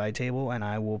on my side table, and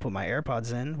I will put my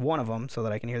AirPods in, one of them, so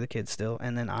that I can hear the kids still,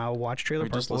 and then I'll watch Trailer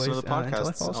Park Boys until I fall asleep. Just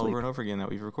listen to the podcasts over and over again that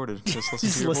we've recorded. Just listen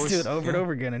to your voice. Listen to it over and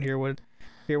over again and hear what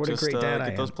a great dad I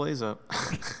am. Get those plays up.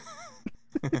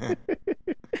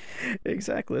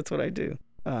 Exactly, that's what I do.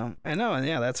 I know, and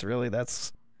yeah,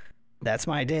 that's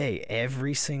my day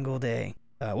every single day.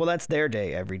 Well, that's their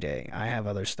day every day. I have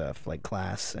other stuff like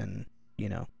class and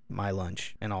my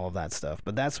lunch and all of that stuff,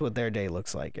 but that's what their day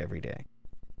looks like every day.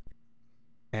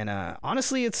 And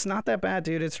honestly, it's not that bad,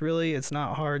 dude. It's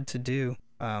not hard to do.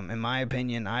 In my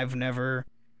opinion, I don't ever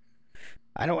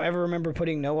remember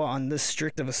putting Noah on this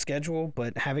strict of a schedule,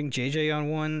 but having JJ on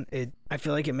one, I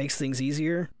feel like it makes things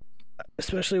easier,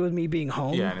 especially with me being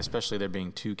home. Yeah, and especially there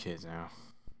being 2 kids now.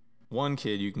 One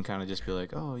kid, you can kind of just be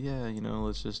like, oh, yeah,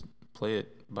 let's just play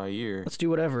it by ear. Let's do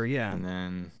whatever, yeah. And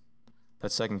then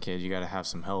that second kid, you got to have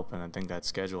some help, and I think that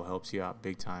schedule helps you out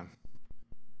big time.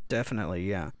 Definitely,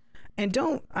 yeah. And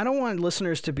I don't want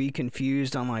listeners to be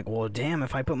confused on like, well, damn,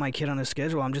 if I put my kid on a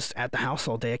schedule, I'm just at the house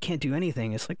all day. I can't do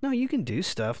anything. It's like, no, you can do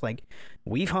stuff. Like,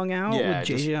 we've hung out with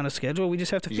JJ on a schedule. We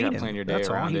just have to feed him. Plan your day That's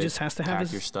all. He just has to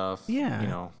have your stuff. Yeah. You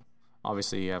know,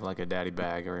 obviously you have like a daddy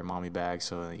bag or a mommy bag,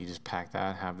 so you just pack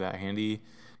that, have that handy.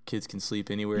 Kids can sleep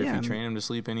anywhere if you train them to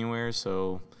sleep anywhere.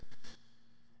 So,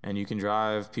 and you can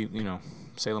drive. You know,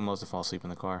 Salem loves to fall asleep in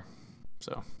the car,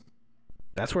 so.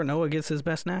 That's where Noah gets his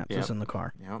best naps, is in the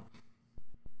car. Yep.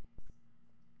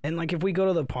 And like if we go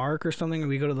to the park or something, or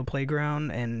we go to the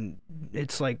playground, and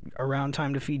it's like around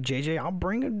time to feed JJ, I'll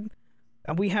bring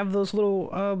we have those little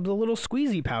the little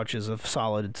squeezy pouches of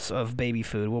solids of baby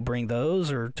food. We'll bring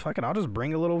those, or fuck it, I'll just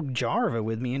bring a little jar of it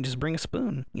with me and just bring a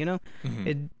spoon. You know,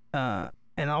 and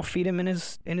I'll feed him in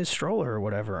his stroller or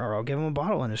whatever, or I'll give him a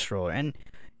bottle in his stroller. And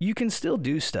you can still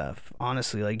do stuff,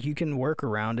 honestly. Like, you can work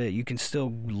around it. You can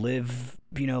still live,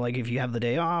 you know, like if you have the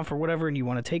day off or whatever and you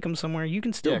want to take them somewhere, you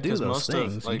can still do those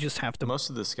things. You just have to. Most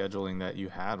of the scheduling that you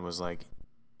had was like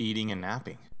eating and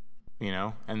napping, you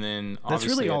know? And then that's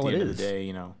obviously really all at the it end is. of the day,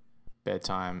 you know, bath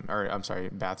time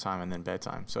and then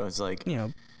bedtime. So it's like, you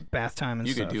know, bath time and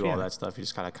you stuff. You could do all that stuff. You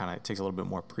just kind of it takes a little bit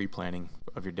more pre-planning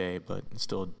of your day, but it's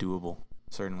still doable,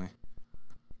 certainly.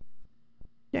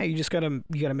 Yeah, you just gotta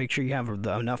make sure you have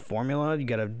enough formula. You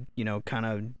gotta, you know, kind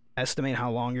of estimate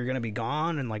how long you're gonna be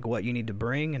gone and like what you need to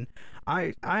bring. And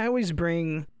I always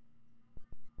bring,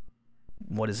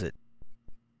 what is it,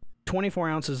 24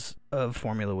 ounces of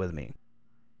formula with me.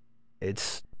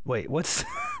 It's what's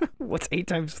 8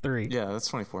 times 3? Yeah, that's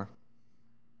 24.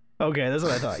 Okay, that's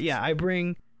what I thought. Yeah, I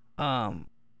bring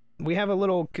we have a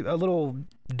little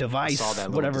device, I saw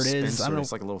that whatever it is. I don't know.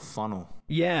 It's like a little funnel.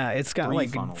 Yeah, it's got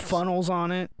like funnels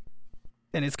on it,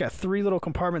 and it's got 3 little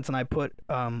compartments, and I put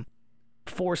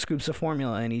 4 scoops of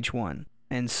formula in each one,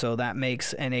 and so that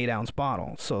makes an 8-ounce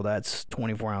bottle. So that's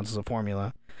 24 ounces of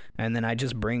formula, and then I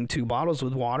just bring 2 bottles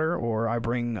with water, or I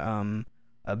bring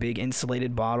a big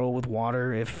insulated bottle with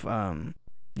water if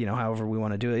you know, however we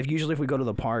want to do it. Usually if we go to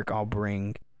the park, I'll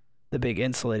bring the big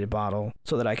insulated bottle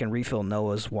so that I can refill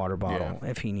Noah's water bottle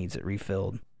if he needs it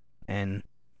refilled. And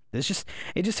it just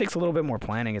takes a little bit more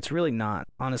planning. It's really not,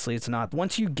 honestly, it's not.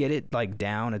 Once you get it like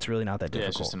down, it's really not that difficult. Yeah,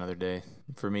 it's just another day.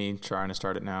 For me, trying to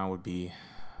start it now would be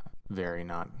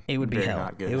it would be hell.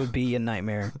 Not good. It would be a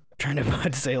nightmare trying to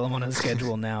put Salem on a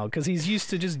schedule now, because he's used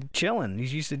to just chilling.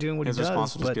 He's used to doing what he does. His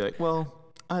response would just be like, well,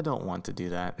 I don't want to do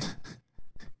that.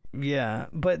 Yeah,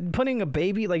 but putting a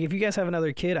baby, like if you guys have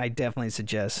another kid, I definitely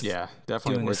suggest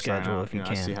doing a schedule if you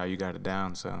can. I see how you got it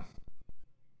down, so.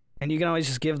 And you can always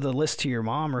just give the list to your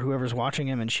mom or whoever's watching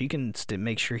him, and she can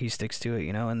make sure he sticks to it,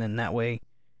 you know. And then that way,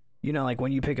 you know, like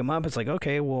when you pick him up, it's like,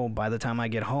 okay, well, by the time I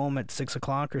get home at 6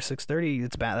 o'clock or 6:30,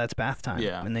 that's bath time.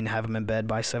 Yeah. And then have him in bed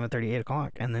by 7:30, 8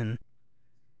 o'clock, and then,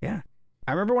 yeah.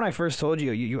 I remember when I first told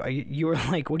you, you were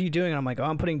like, what are you doing? And I'm like, oh,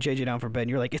 I'm putting JJ down for bed. And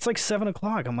you're like, it's like 7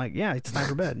 o'clock. I'm like, yeah, it's time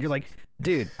for bed. And you're like,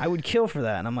 dude, I would kill for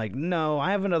that. And I'm like, no,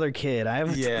 I have another kid. I have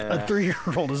a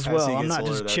 3-year-old as well. I'm not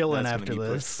just chilling after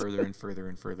this. Further and further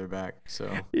and further back. So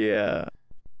yeah,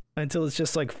 until it's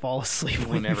just like fall asleep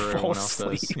whenever everyone else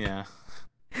does. Yeah.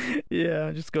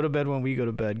 Yeah, just go to bed when we go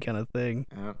to bed, kind of thing.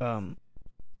 Yep.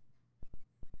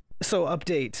 So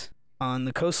update on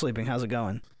the co-sleeping. How's it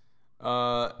going?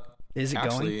 Is it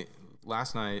actually, going?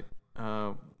 Last night,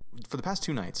 for the past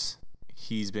 2 nights,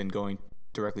 he's been going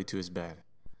directly to his bed.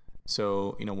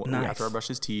 So, you know, after I brush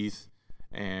his teeth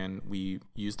and we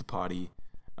use the potty,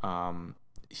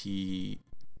 he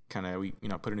we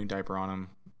put a new diaper on him,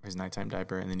 his nighttime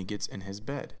diaper, and then he gets in his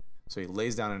bed. So he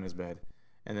lays down in his bed,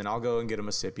 and then I'll go and get him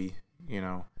a sippy,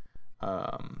 10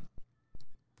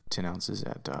 ounces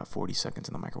at 40 seconds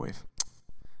in the microwave.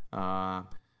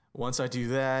 Once I do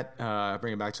that, I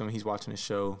bring it back to him. He's watching his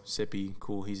show, sippy,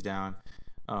 cool, he's down.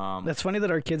 That's funny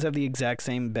that our kids have the exact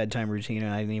same bedtime routine,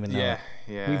 and I didn't even know.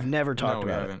 Yeah. We've never talked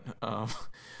about it.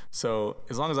 So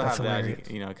as long as I have hilarious.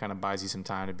 That, it kind of buys you some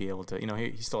time to be able to,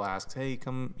 he still asks, hey,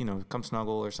 come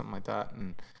snuggle or something like that.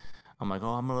 And I'm like,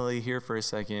 oh, I'm going to lay here for a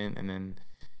second. And then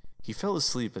he fell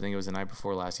asleep. I think it was the night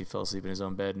before last. He fell asleep in his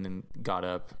own bed and then got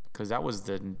up because that was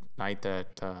the night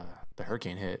that the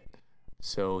hurricane hit.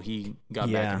 So he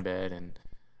got back in bed, and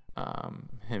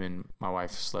him and my wife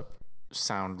slept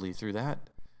soundly through that.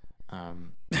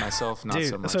 Myself, not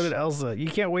so much. So did Elsa.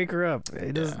 You can't wake her up.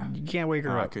 You can't wake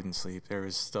her up. I couldn't sleep. There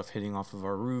was stuff hitting off of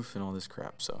our roof and all this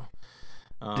crap. So,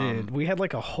 dude, we had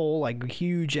like a whole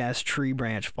huge ass tree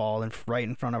branch fall right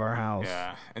in front of our house.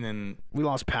 Yeah, and then we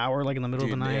lost power in the middle of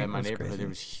the night. Yeah, in my neighborhood there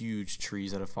was huge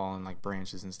trees that have fallen, like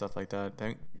branches and stuff like that.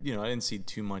 I didn't see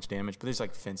too much damage, but there's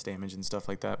like fence damage and stuff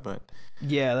like that. But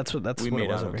yeah, that's what we what made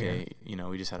it was out over okay. Here.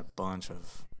 We just had a bunch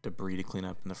of debris to clean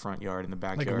up in the front yard and the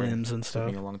backyard. Like limbs and stuff.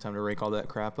 Took me a long time to rake all that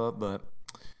crap up, but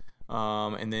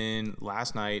and then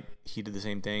last night he did the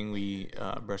same thing. We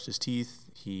brushed his teeth,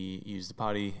 he used the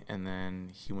potty, and then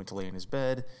he went to lay in his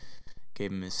bed,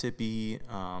 gave him his sippy,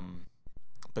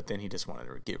 but then he just wanted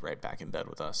to get right back in bed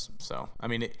with us. So I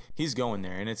mean, he's going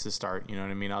there, and it's a start. You know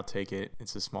what I mean? I'll take it.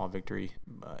 It's a small victory,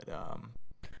 but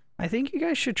I think you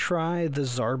guys should try the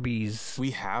Zarbee's.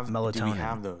 We have melatonin. We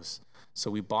have those. So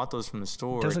we bought those from the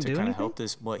store to kind of help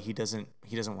this, but he doesn't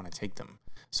want to take them.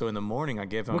 So in the morning, I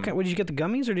give him. What did you get, the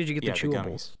gummies, or did you get the chewables? The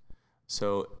gummies.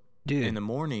 So dude, in the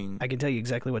morning, I can tell you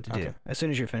exactly what to do as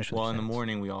soon as you're finished with Well, in the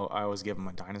morning, I always give him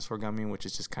a dinosaur gummy, which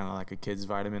is just kind of like a kid's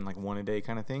vitamin, like one a day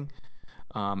kind of thing.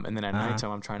 And then at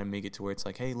nighttime, I'm trying to make it to where it's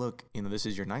like, hey, look, this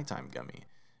is your nighttime gummy.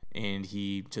 And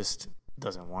he just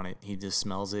doesn't want it. He just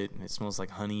smells it, and it smells like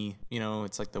honey.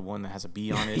 It's like the one that has a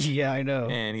bee on it. Yeah, I know.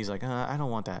 And he's like, I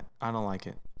don't want that. I don't like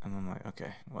it. And I'm like,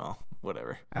 okay, well,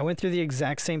 whatever. I went through the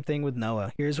exact same thing with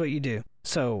Noah. Here's what you do.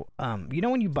 So,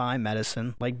 when you buy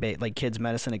medicine, like kids'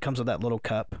 medicine, it comes with that little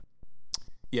cup.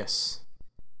 Yes.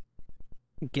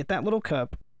 Get that little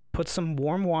cup, put some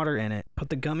warm water in it, put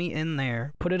the gummy in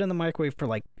there, put it in the microwave for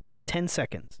like 10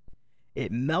 seconds.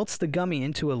 It melts the gummy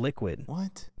into a liquid.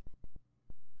 What?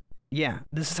 Yeah,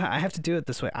 this is how I have to do it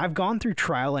this way. I've gone through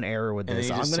trial and error with this.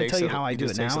 I'm going to tell you how I do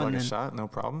it now. Like a shot, no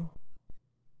problem.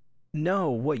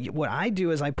 No, what I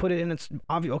do is I put it in its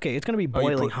okay. It's going to be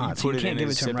boiling hot, so you can't give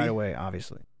it to him right away.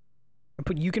 Obviously,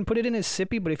 you can put it in his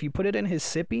sippy, but if you put it in his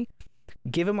sippy,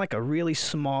 give him like a really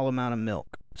small amount of milk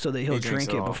so that he'll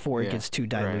drink it before it gets too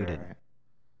diluted. Right.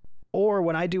 Or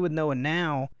what I do with Noah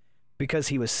now, because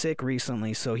he was sick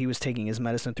recently, so he was taking his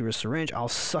medicine through a syringe. I'll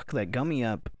suck that gummy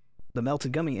up, the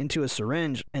melted gummy, into a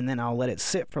syringe, and then I'll let it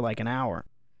sit for like an hour.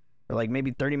 Or like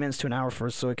maybe 30 minutes to an hour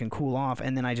first so it can cool off,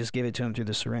 and then I just give it to him through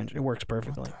the syringe. It works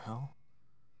perfectly. What the hell?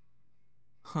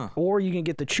 Huh. Or you can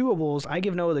get the chewables. I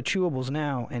give Noah the chewables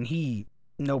now, and he,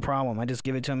 no problem. I just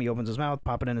give it to him. He opens his mouth,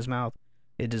 pop it in his mouth.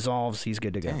 It dissolves. He's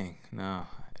good to go. Dang, no.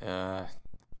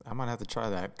 I might have to try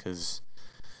that because...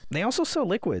 They also sell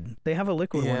liquid. They have a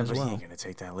liquid one as well. Yeah, but he ain't going to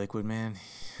take that liquid, man.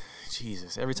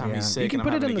 Jesus. Every time he's sick and I'm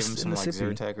having to give him some like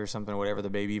Zyrtec or something, whatever the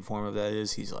baby form of that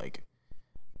is, he's like...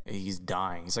 He's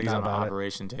dying. He's like he's on an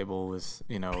operation table with,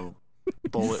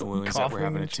 bullet wounds that we're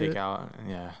having to take out.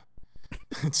 Yeah.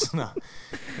 It's not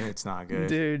good.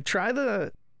 Dude, try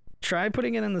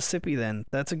putting it in the sippy then.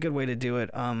 That's a good way to do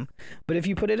it. But if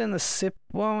you put it in the sip,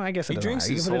 well, I guess it doesn't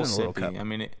matter. You can put it in a little cup. I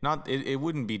mean, it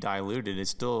wouldn't be diluted.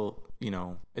 It's still,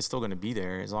 it's still going to be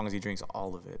there as long as he drinks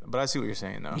all of it. But I see what you're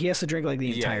saying though. He has to drink like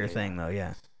the entire thing though,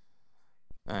 yeah.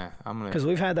 Because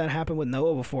we've had that happen with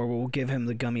Noah before, where we'll give him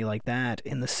the gummy like that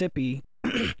in the sippy,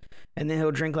 and then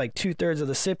he'll drink like 2/3 of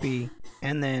the sippy,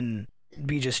 and then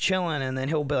be just chilling, and then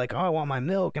he'll be like, "Oh, I want my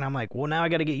milk," and I'm like, "Well, now I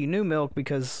got to get you new milk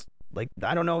because like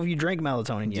I don't know if you drink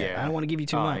melatonin yet. I don't want to give you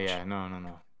too much." Yeah, no,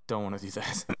 don't want to do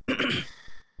that.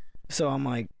 So I'm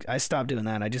like, I stopped doing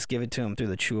that. I just give it to him through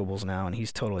the chewables now, and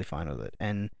he's totally fine with it.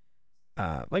 And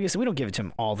like I said, we don't give it to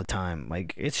him all the time.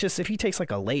 Like, it's just if he takes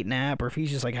like a late nap, or if he's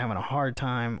just like having a hard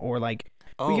time, or like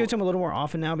we give it to him a little more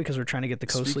often now because we're trying to get the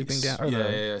co-sleeping down.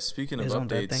 Or Speaking of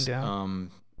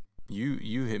updates,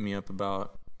 you hit me up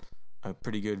about a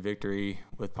pretty good victory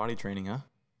with potty training, huh?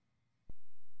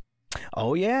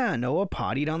 Oh yeah, Noah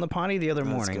pottied on the potty the other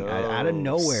morning out of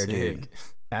nowhere, dude.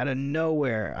 Out of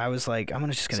nowhere, I was like, I'm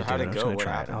just gonna do it. I'm just gonna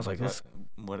try it. I was like,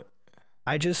 what?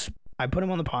 I put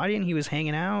him on the potty and he was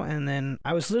hanging out, and then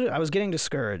I was getting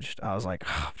discouraged. I was like,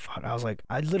 oh, fuck. I was like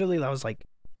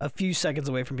a few seconds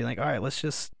away from being like, all right, let's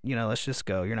just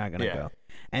go. You're not gonna go.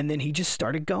 And then he just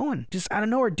started going, just out of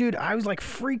nowhere, dude. I was like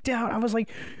freaked out. I was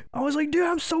like, dude,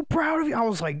 I'm so proud of you. I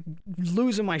was like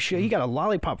losing my shit. He got a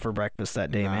lollipop for breakfast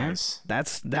that day, man.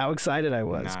 That's how excited I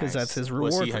was, because that's his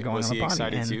reward for going on the potty. Was he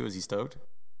excited too? Was he stoked?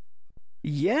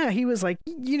 Yeah, he was like,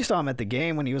 you saw him at the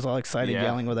game when he was all excited,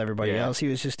 yelling with everybody else. He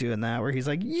was just doing that, where he's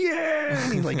like, yeah,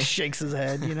 and he like shakes his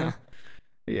head,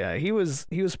 Yeah, he was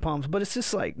pumped. But it's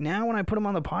just like, now when I put him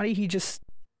on the potty, he just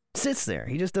sits there.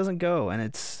 He just doesn't go, and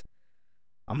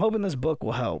I'm hoping this book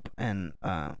will help, and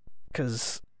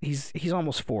because he's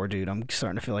almost 4, dude. I'm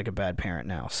starting to feel like a bad parent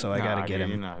now, so I gotta get him.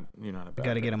 You're not a bad. I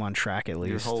gotta get him on track at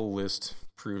least. Your whole list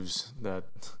proves that.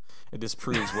 It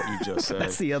disproves what you just said.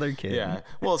 That's the other kid. Yeah.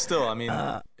 Well, still, I mean,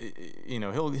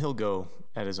 he'll go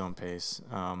at his own pace.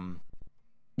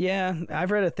 Yeah,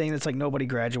 I've read a thing that's like nobody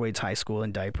graduates high school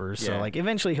in diapers, so like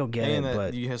eventually he'll get it.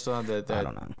 But you still have that I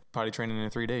don't know. Potty training in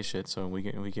 3-day shit. So we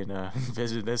can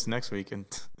visit this next week and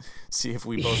see if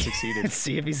we both succeeded.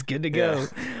 See if he's good to go.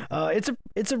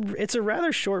 it's a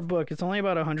rather short book. It's only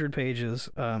about 100 pages.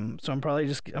 So I'm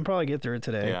probably get through it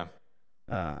today.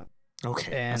 Yeah.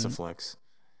 Okay, that's a flex.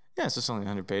 Yeah, it's just only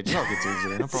 100 pages. I'll get through it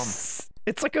today. No problem.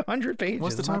 It's like 100 pages.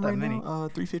 What's the time right now?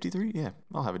 3:53. Yeah,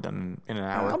 I'll have it done in an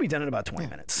hour. I'll be done in about 20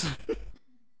 minutes.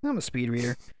 I'm a speed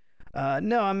reader.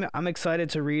 No, I'm excited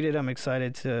to read it. I'm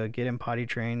excited to get him potty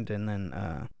trained, and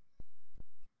then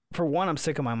for one, I'm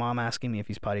sick of my mom asking me if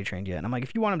he's potty trained yet. And I'm like,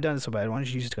 if you want him done so bad, why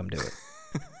don't you just come do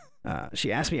it?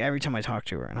 She asks me every time I talk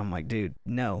to her, and I'm like, dude,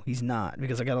 no, he's not,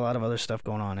 because I got a lot of other stuff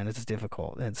going on, and it's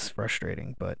difficult. It's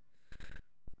frustrating, but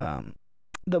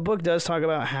the book does talk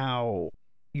about how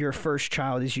your first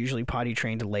child is usually potty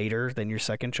trained later than your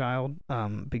second child,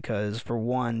 because for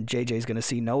one, JJ's going to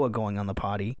see Noah going on the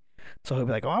potty, so he'll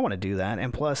be like, oh, I want to do that,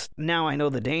 and plus, now I know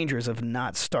the dangers of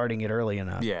not starting it early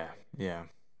enough. Yeah.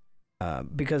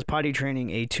 Because potty training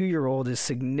a 2-year-old is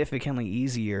significantly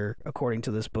easier, according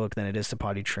to this book, than it is to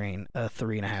potty train a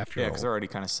 3.5-year-old. Yeah, because they're already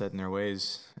kind of set in their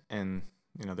ways, and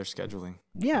their scheduling.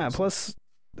 Yeah, plus,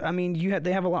 I mean,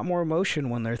 they have a lot more emotion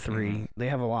when they're 3. Mm-hmm. They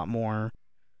have a lot more,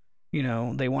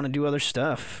 they want to do other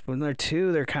stuff. When they're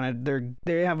 2,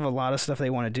 they have a lot of stuff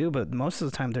they want to do, but most of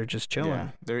the time they're just chilling. Yeah,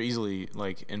 they're easily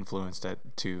influenced at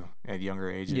younger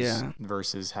ages. Yeah.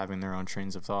 Versus having their own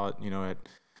trains of thought. At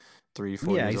 3, 4 years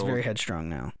old. Yeah, he's very headstrong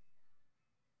now.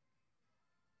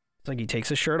 It's like he takes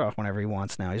his shirt off whenever he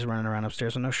wants now. He's running around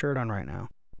upstairs with no shirt on right now.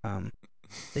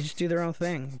 They just do their own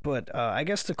thing. But I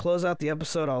guess to close out the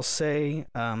episode, I'll say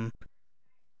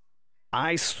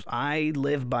I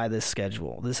live by this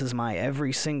schedule. This is my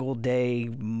every single day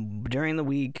during the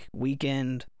week,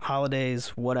 weekend,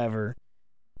 holidays, whatever.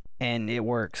 And it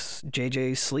works.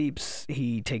 JJ sleeps.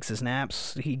 He takes his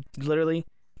naps. He literally...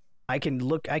 I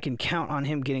can count on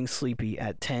him getting sleepy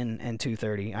at 10 and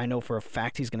 2:30. I know for a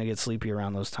fact he's going to get sleepy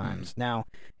around those times. Now,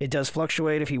 it does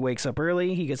fluctuate. If he wakes up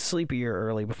early, he gets sleepier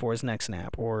early before his next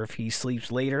nap. Or if he sleeps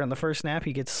later on the first nap,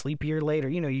 he gets sleepier later.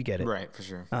 You get it. Right, for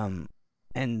sure.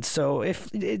 And so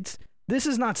this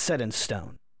is not set in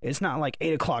stone. It's not like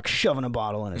 8 o'clock shoving a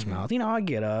bottle in his mouth. I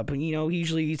get up and, he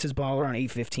usually eats his bottle around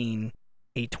 8:15,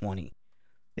 8:20.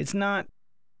 It's not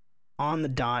on the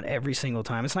dot every single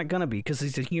time. It's not gonna be, because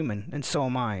he's a human and so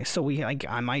am I. So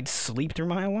I might sleep through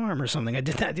my alarm or something. I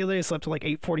did that the other day. I slept till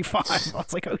 8:45. I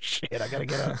was like, oh shit, I gotta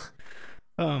get up.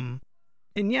 And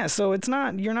yeah, so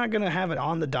you're not gonna have it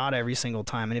on the dot every single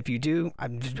time. And if you do,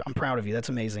 I'm proud of you. That's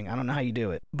amazing. I don't know how you do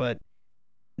it, but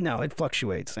no, it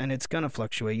fluctuates, and it's gonna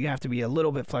fluctuate. You have to be a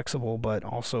little bit flexible, but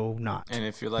also not. And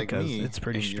if you're like me, it's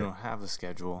pretty strict. You don't have a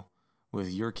schedule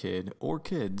with your kid or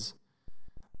kids,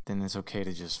 then it's okay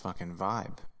to just fucking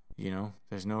vibe.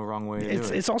 There's no wrong way to do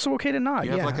it. It's also okay to not.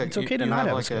 It's okay to not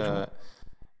have a schedule.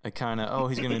 A kind of,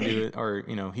 he's going to do it, or,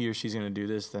 he or she's going to do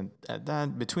this, then at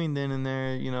that, between then and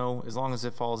there, as long as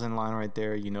it falls in line right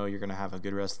there, you're going to have a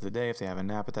good rest of the day if they have a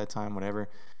nap at that time, whatever.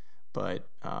 But,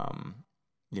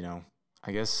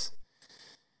 I guess,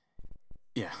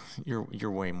 yeah,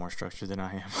 you're way more structured than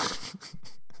I am.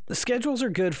 The schedules are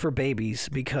good for babies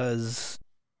because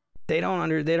they're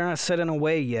not set in a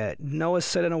way yet. Noah's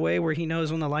set in a way where he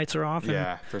knows when the lights are off.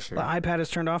 Yeah, for sure. The iPad is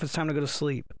turned off. It's time to go to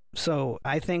sleep. So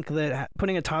I think that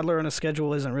putting a toddler on a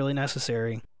schedule isn't really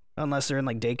necessary unless they're in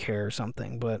daycare or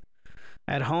something. But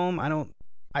at home,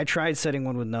 I tried setting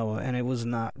one with Noah and it was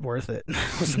not worth it.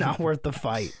 It was not worth the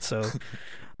fight. So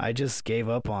I just gave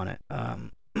up on it.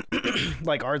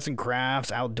 Arts and crafts,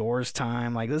 outdoors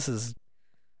time. This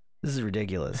is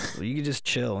ridiculous. You can just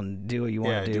chill and do what you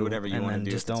want to do. Whatever you want to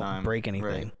do. Just don't break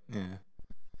anything. Right.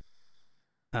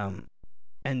 Yeah.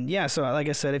 And yeah, so like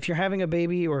I said, if you're having a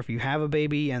baby or if you have a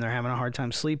baby and they're having a hard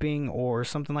time sleeping or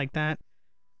something like that,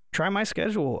 try my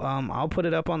schedule. I'll put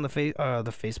it up on the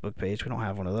Facebook page. We don't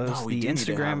have one of those. The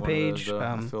Instagram page.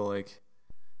 I feel like.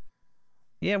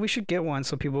 Yeah, we should get one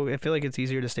so I feel like it's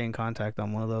easier to stay in contact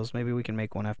on one of those. Maybe we can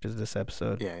make one after this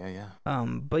episode. Yeah.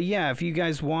 But yeah, if you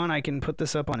guys want, I can put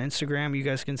this up on Instagram. You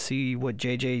guys can see what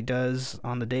JJ does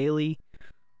on the daily.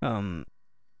 And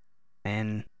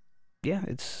yeah,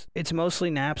 it's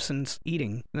mostly naps and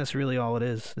eating. That's really all it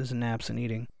is naps and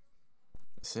eating.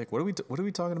 Sick. What are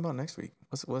we talking about next week?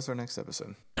 What's our next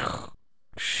episode?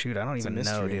 Shoot, I don't even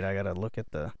know, dude. I gotta look at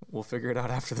the... We'll figure it out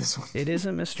after this one. It is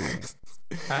a mystery.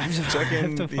 I have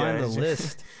to find the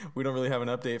list. We don't really have an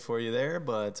update for you there,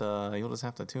 but you'll just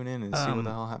have to tune in and see what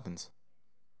the hell happens.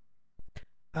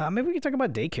 Maybe we can talk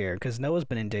about daycare, because Noah's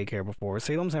been in daycare before.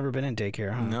 Salem's never been in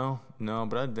daycare, huh? No,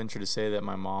 but I'd venture to say that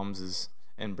my mom's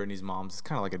and Brittany's mom's is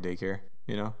kind of like a daycare,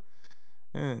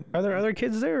 Are there other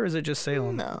kids there, or is it just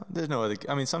Salem? No, there's no other...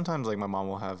 I mean, sometimes, my mom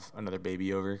will have another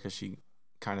baby over, because she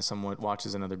kind of somewhat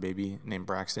watches another baby named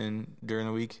Braxton during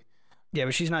the week. Yeah,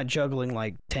 but she's not juggling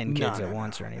like 10 kids at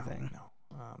once or anything. No.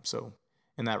 So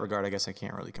in that regard, I guess I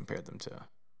can't really compare them to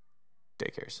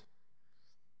daycares.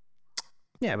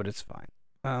 Yeah, but it's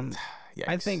fine.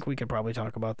 I think we could probably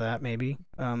talk about that maybe.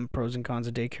 Pros and cons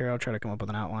of daycare. I'll try to come up with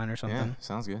an outline or something. Yeah,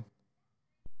 sounds good.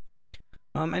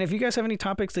 And if you guys have any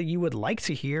topics that you would like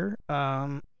to hear,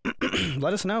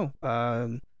 let us know.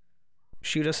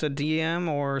 Shoot us a DM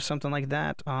or something like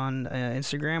that on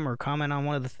Instagram, or comment on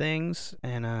one of the things,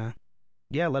 and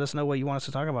yeah, let us know what you want us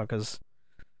to talk about, because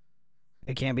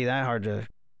it can't be that hard to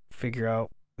figure out.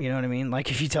 You know what I mean?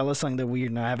 Like, if you tell us something that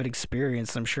we haven't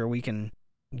experienced, I'm sure we can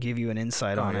give you an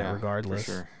insight on it regardless.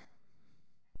 For sure.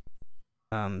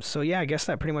 So yeah, I guess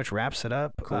that pretty much wraps it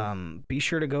up. Cool. Be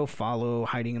sure to go follow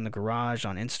Hiding in the Garage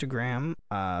on Instagram.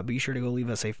 Be sure to go leave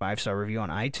us a 5-star review on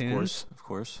iTunes. Of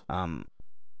course.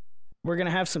 We're going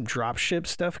to have some drop ship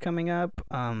stuff coming up.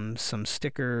 Some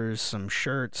stickers, some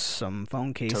shirts, some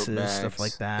phone cases, stuff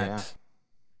like that. Yeah.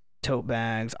 Tote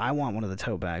bags. I want one of the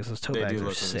tote bags. Those tote bags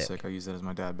are sick. Really sick. I use that as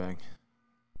my dad bag.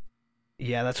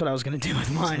 Yeah, that's what I was going to do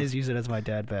with mine, is use it as my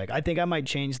dad bag. I think I might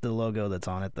change the logo that's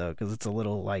on it, though, because it's a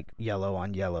little, like, yellow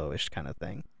on yellowish kind of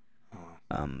thing.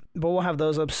 But we'll have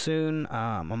those up soon.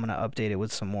 I'm going to update it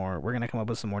with some more. We're going to come up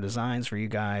with some more designs for you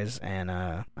guys, and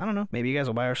I don't know. Maybe you guys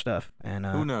will buy our stuff. And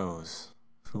who knows?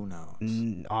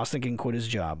 Austin can quit his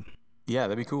job. Yeah,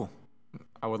 that'd be cool.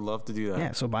 I would love to do that.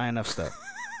 Yeah, so buy enough stuff.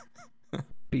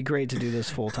 Be great to do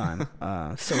this full time.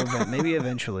 Maybe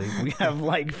eventually. We have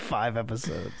like 5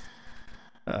 episodes.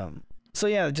 So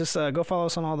yeah, just go follow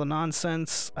us on all the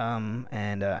nonsense.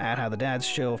 And at How the Dads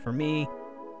Chill for me.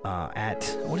 At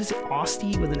what is it?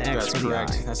 Austy with an X. That's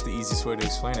correct. That's the easiest way to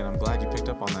explain it. I'm glad you picked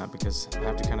up on that, because I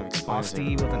have to kind of explain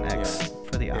Austy with an X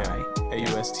for the I.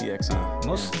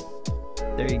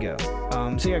 AUSTXE. There you go.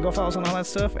 So yeah, go follow us on all that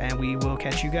stuff, and we will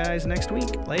catch you guys next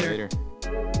week. Later.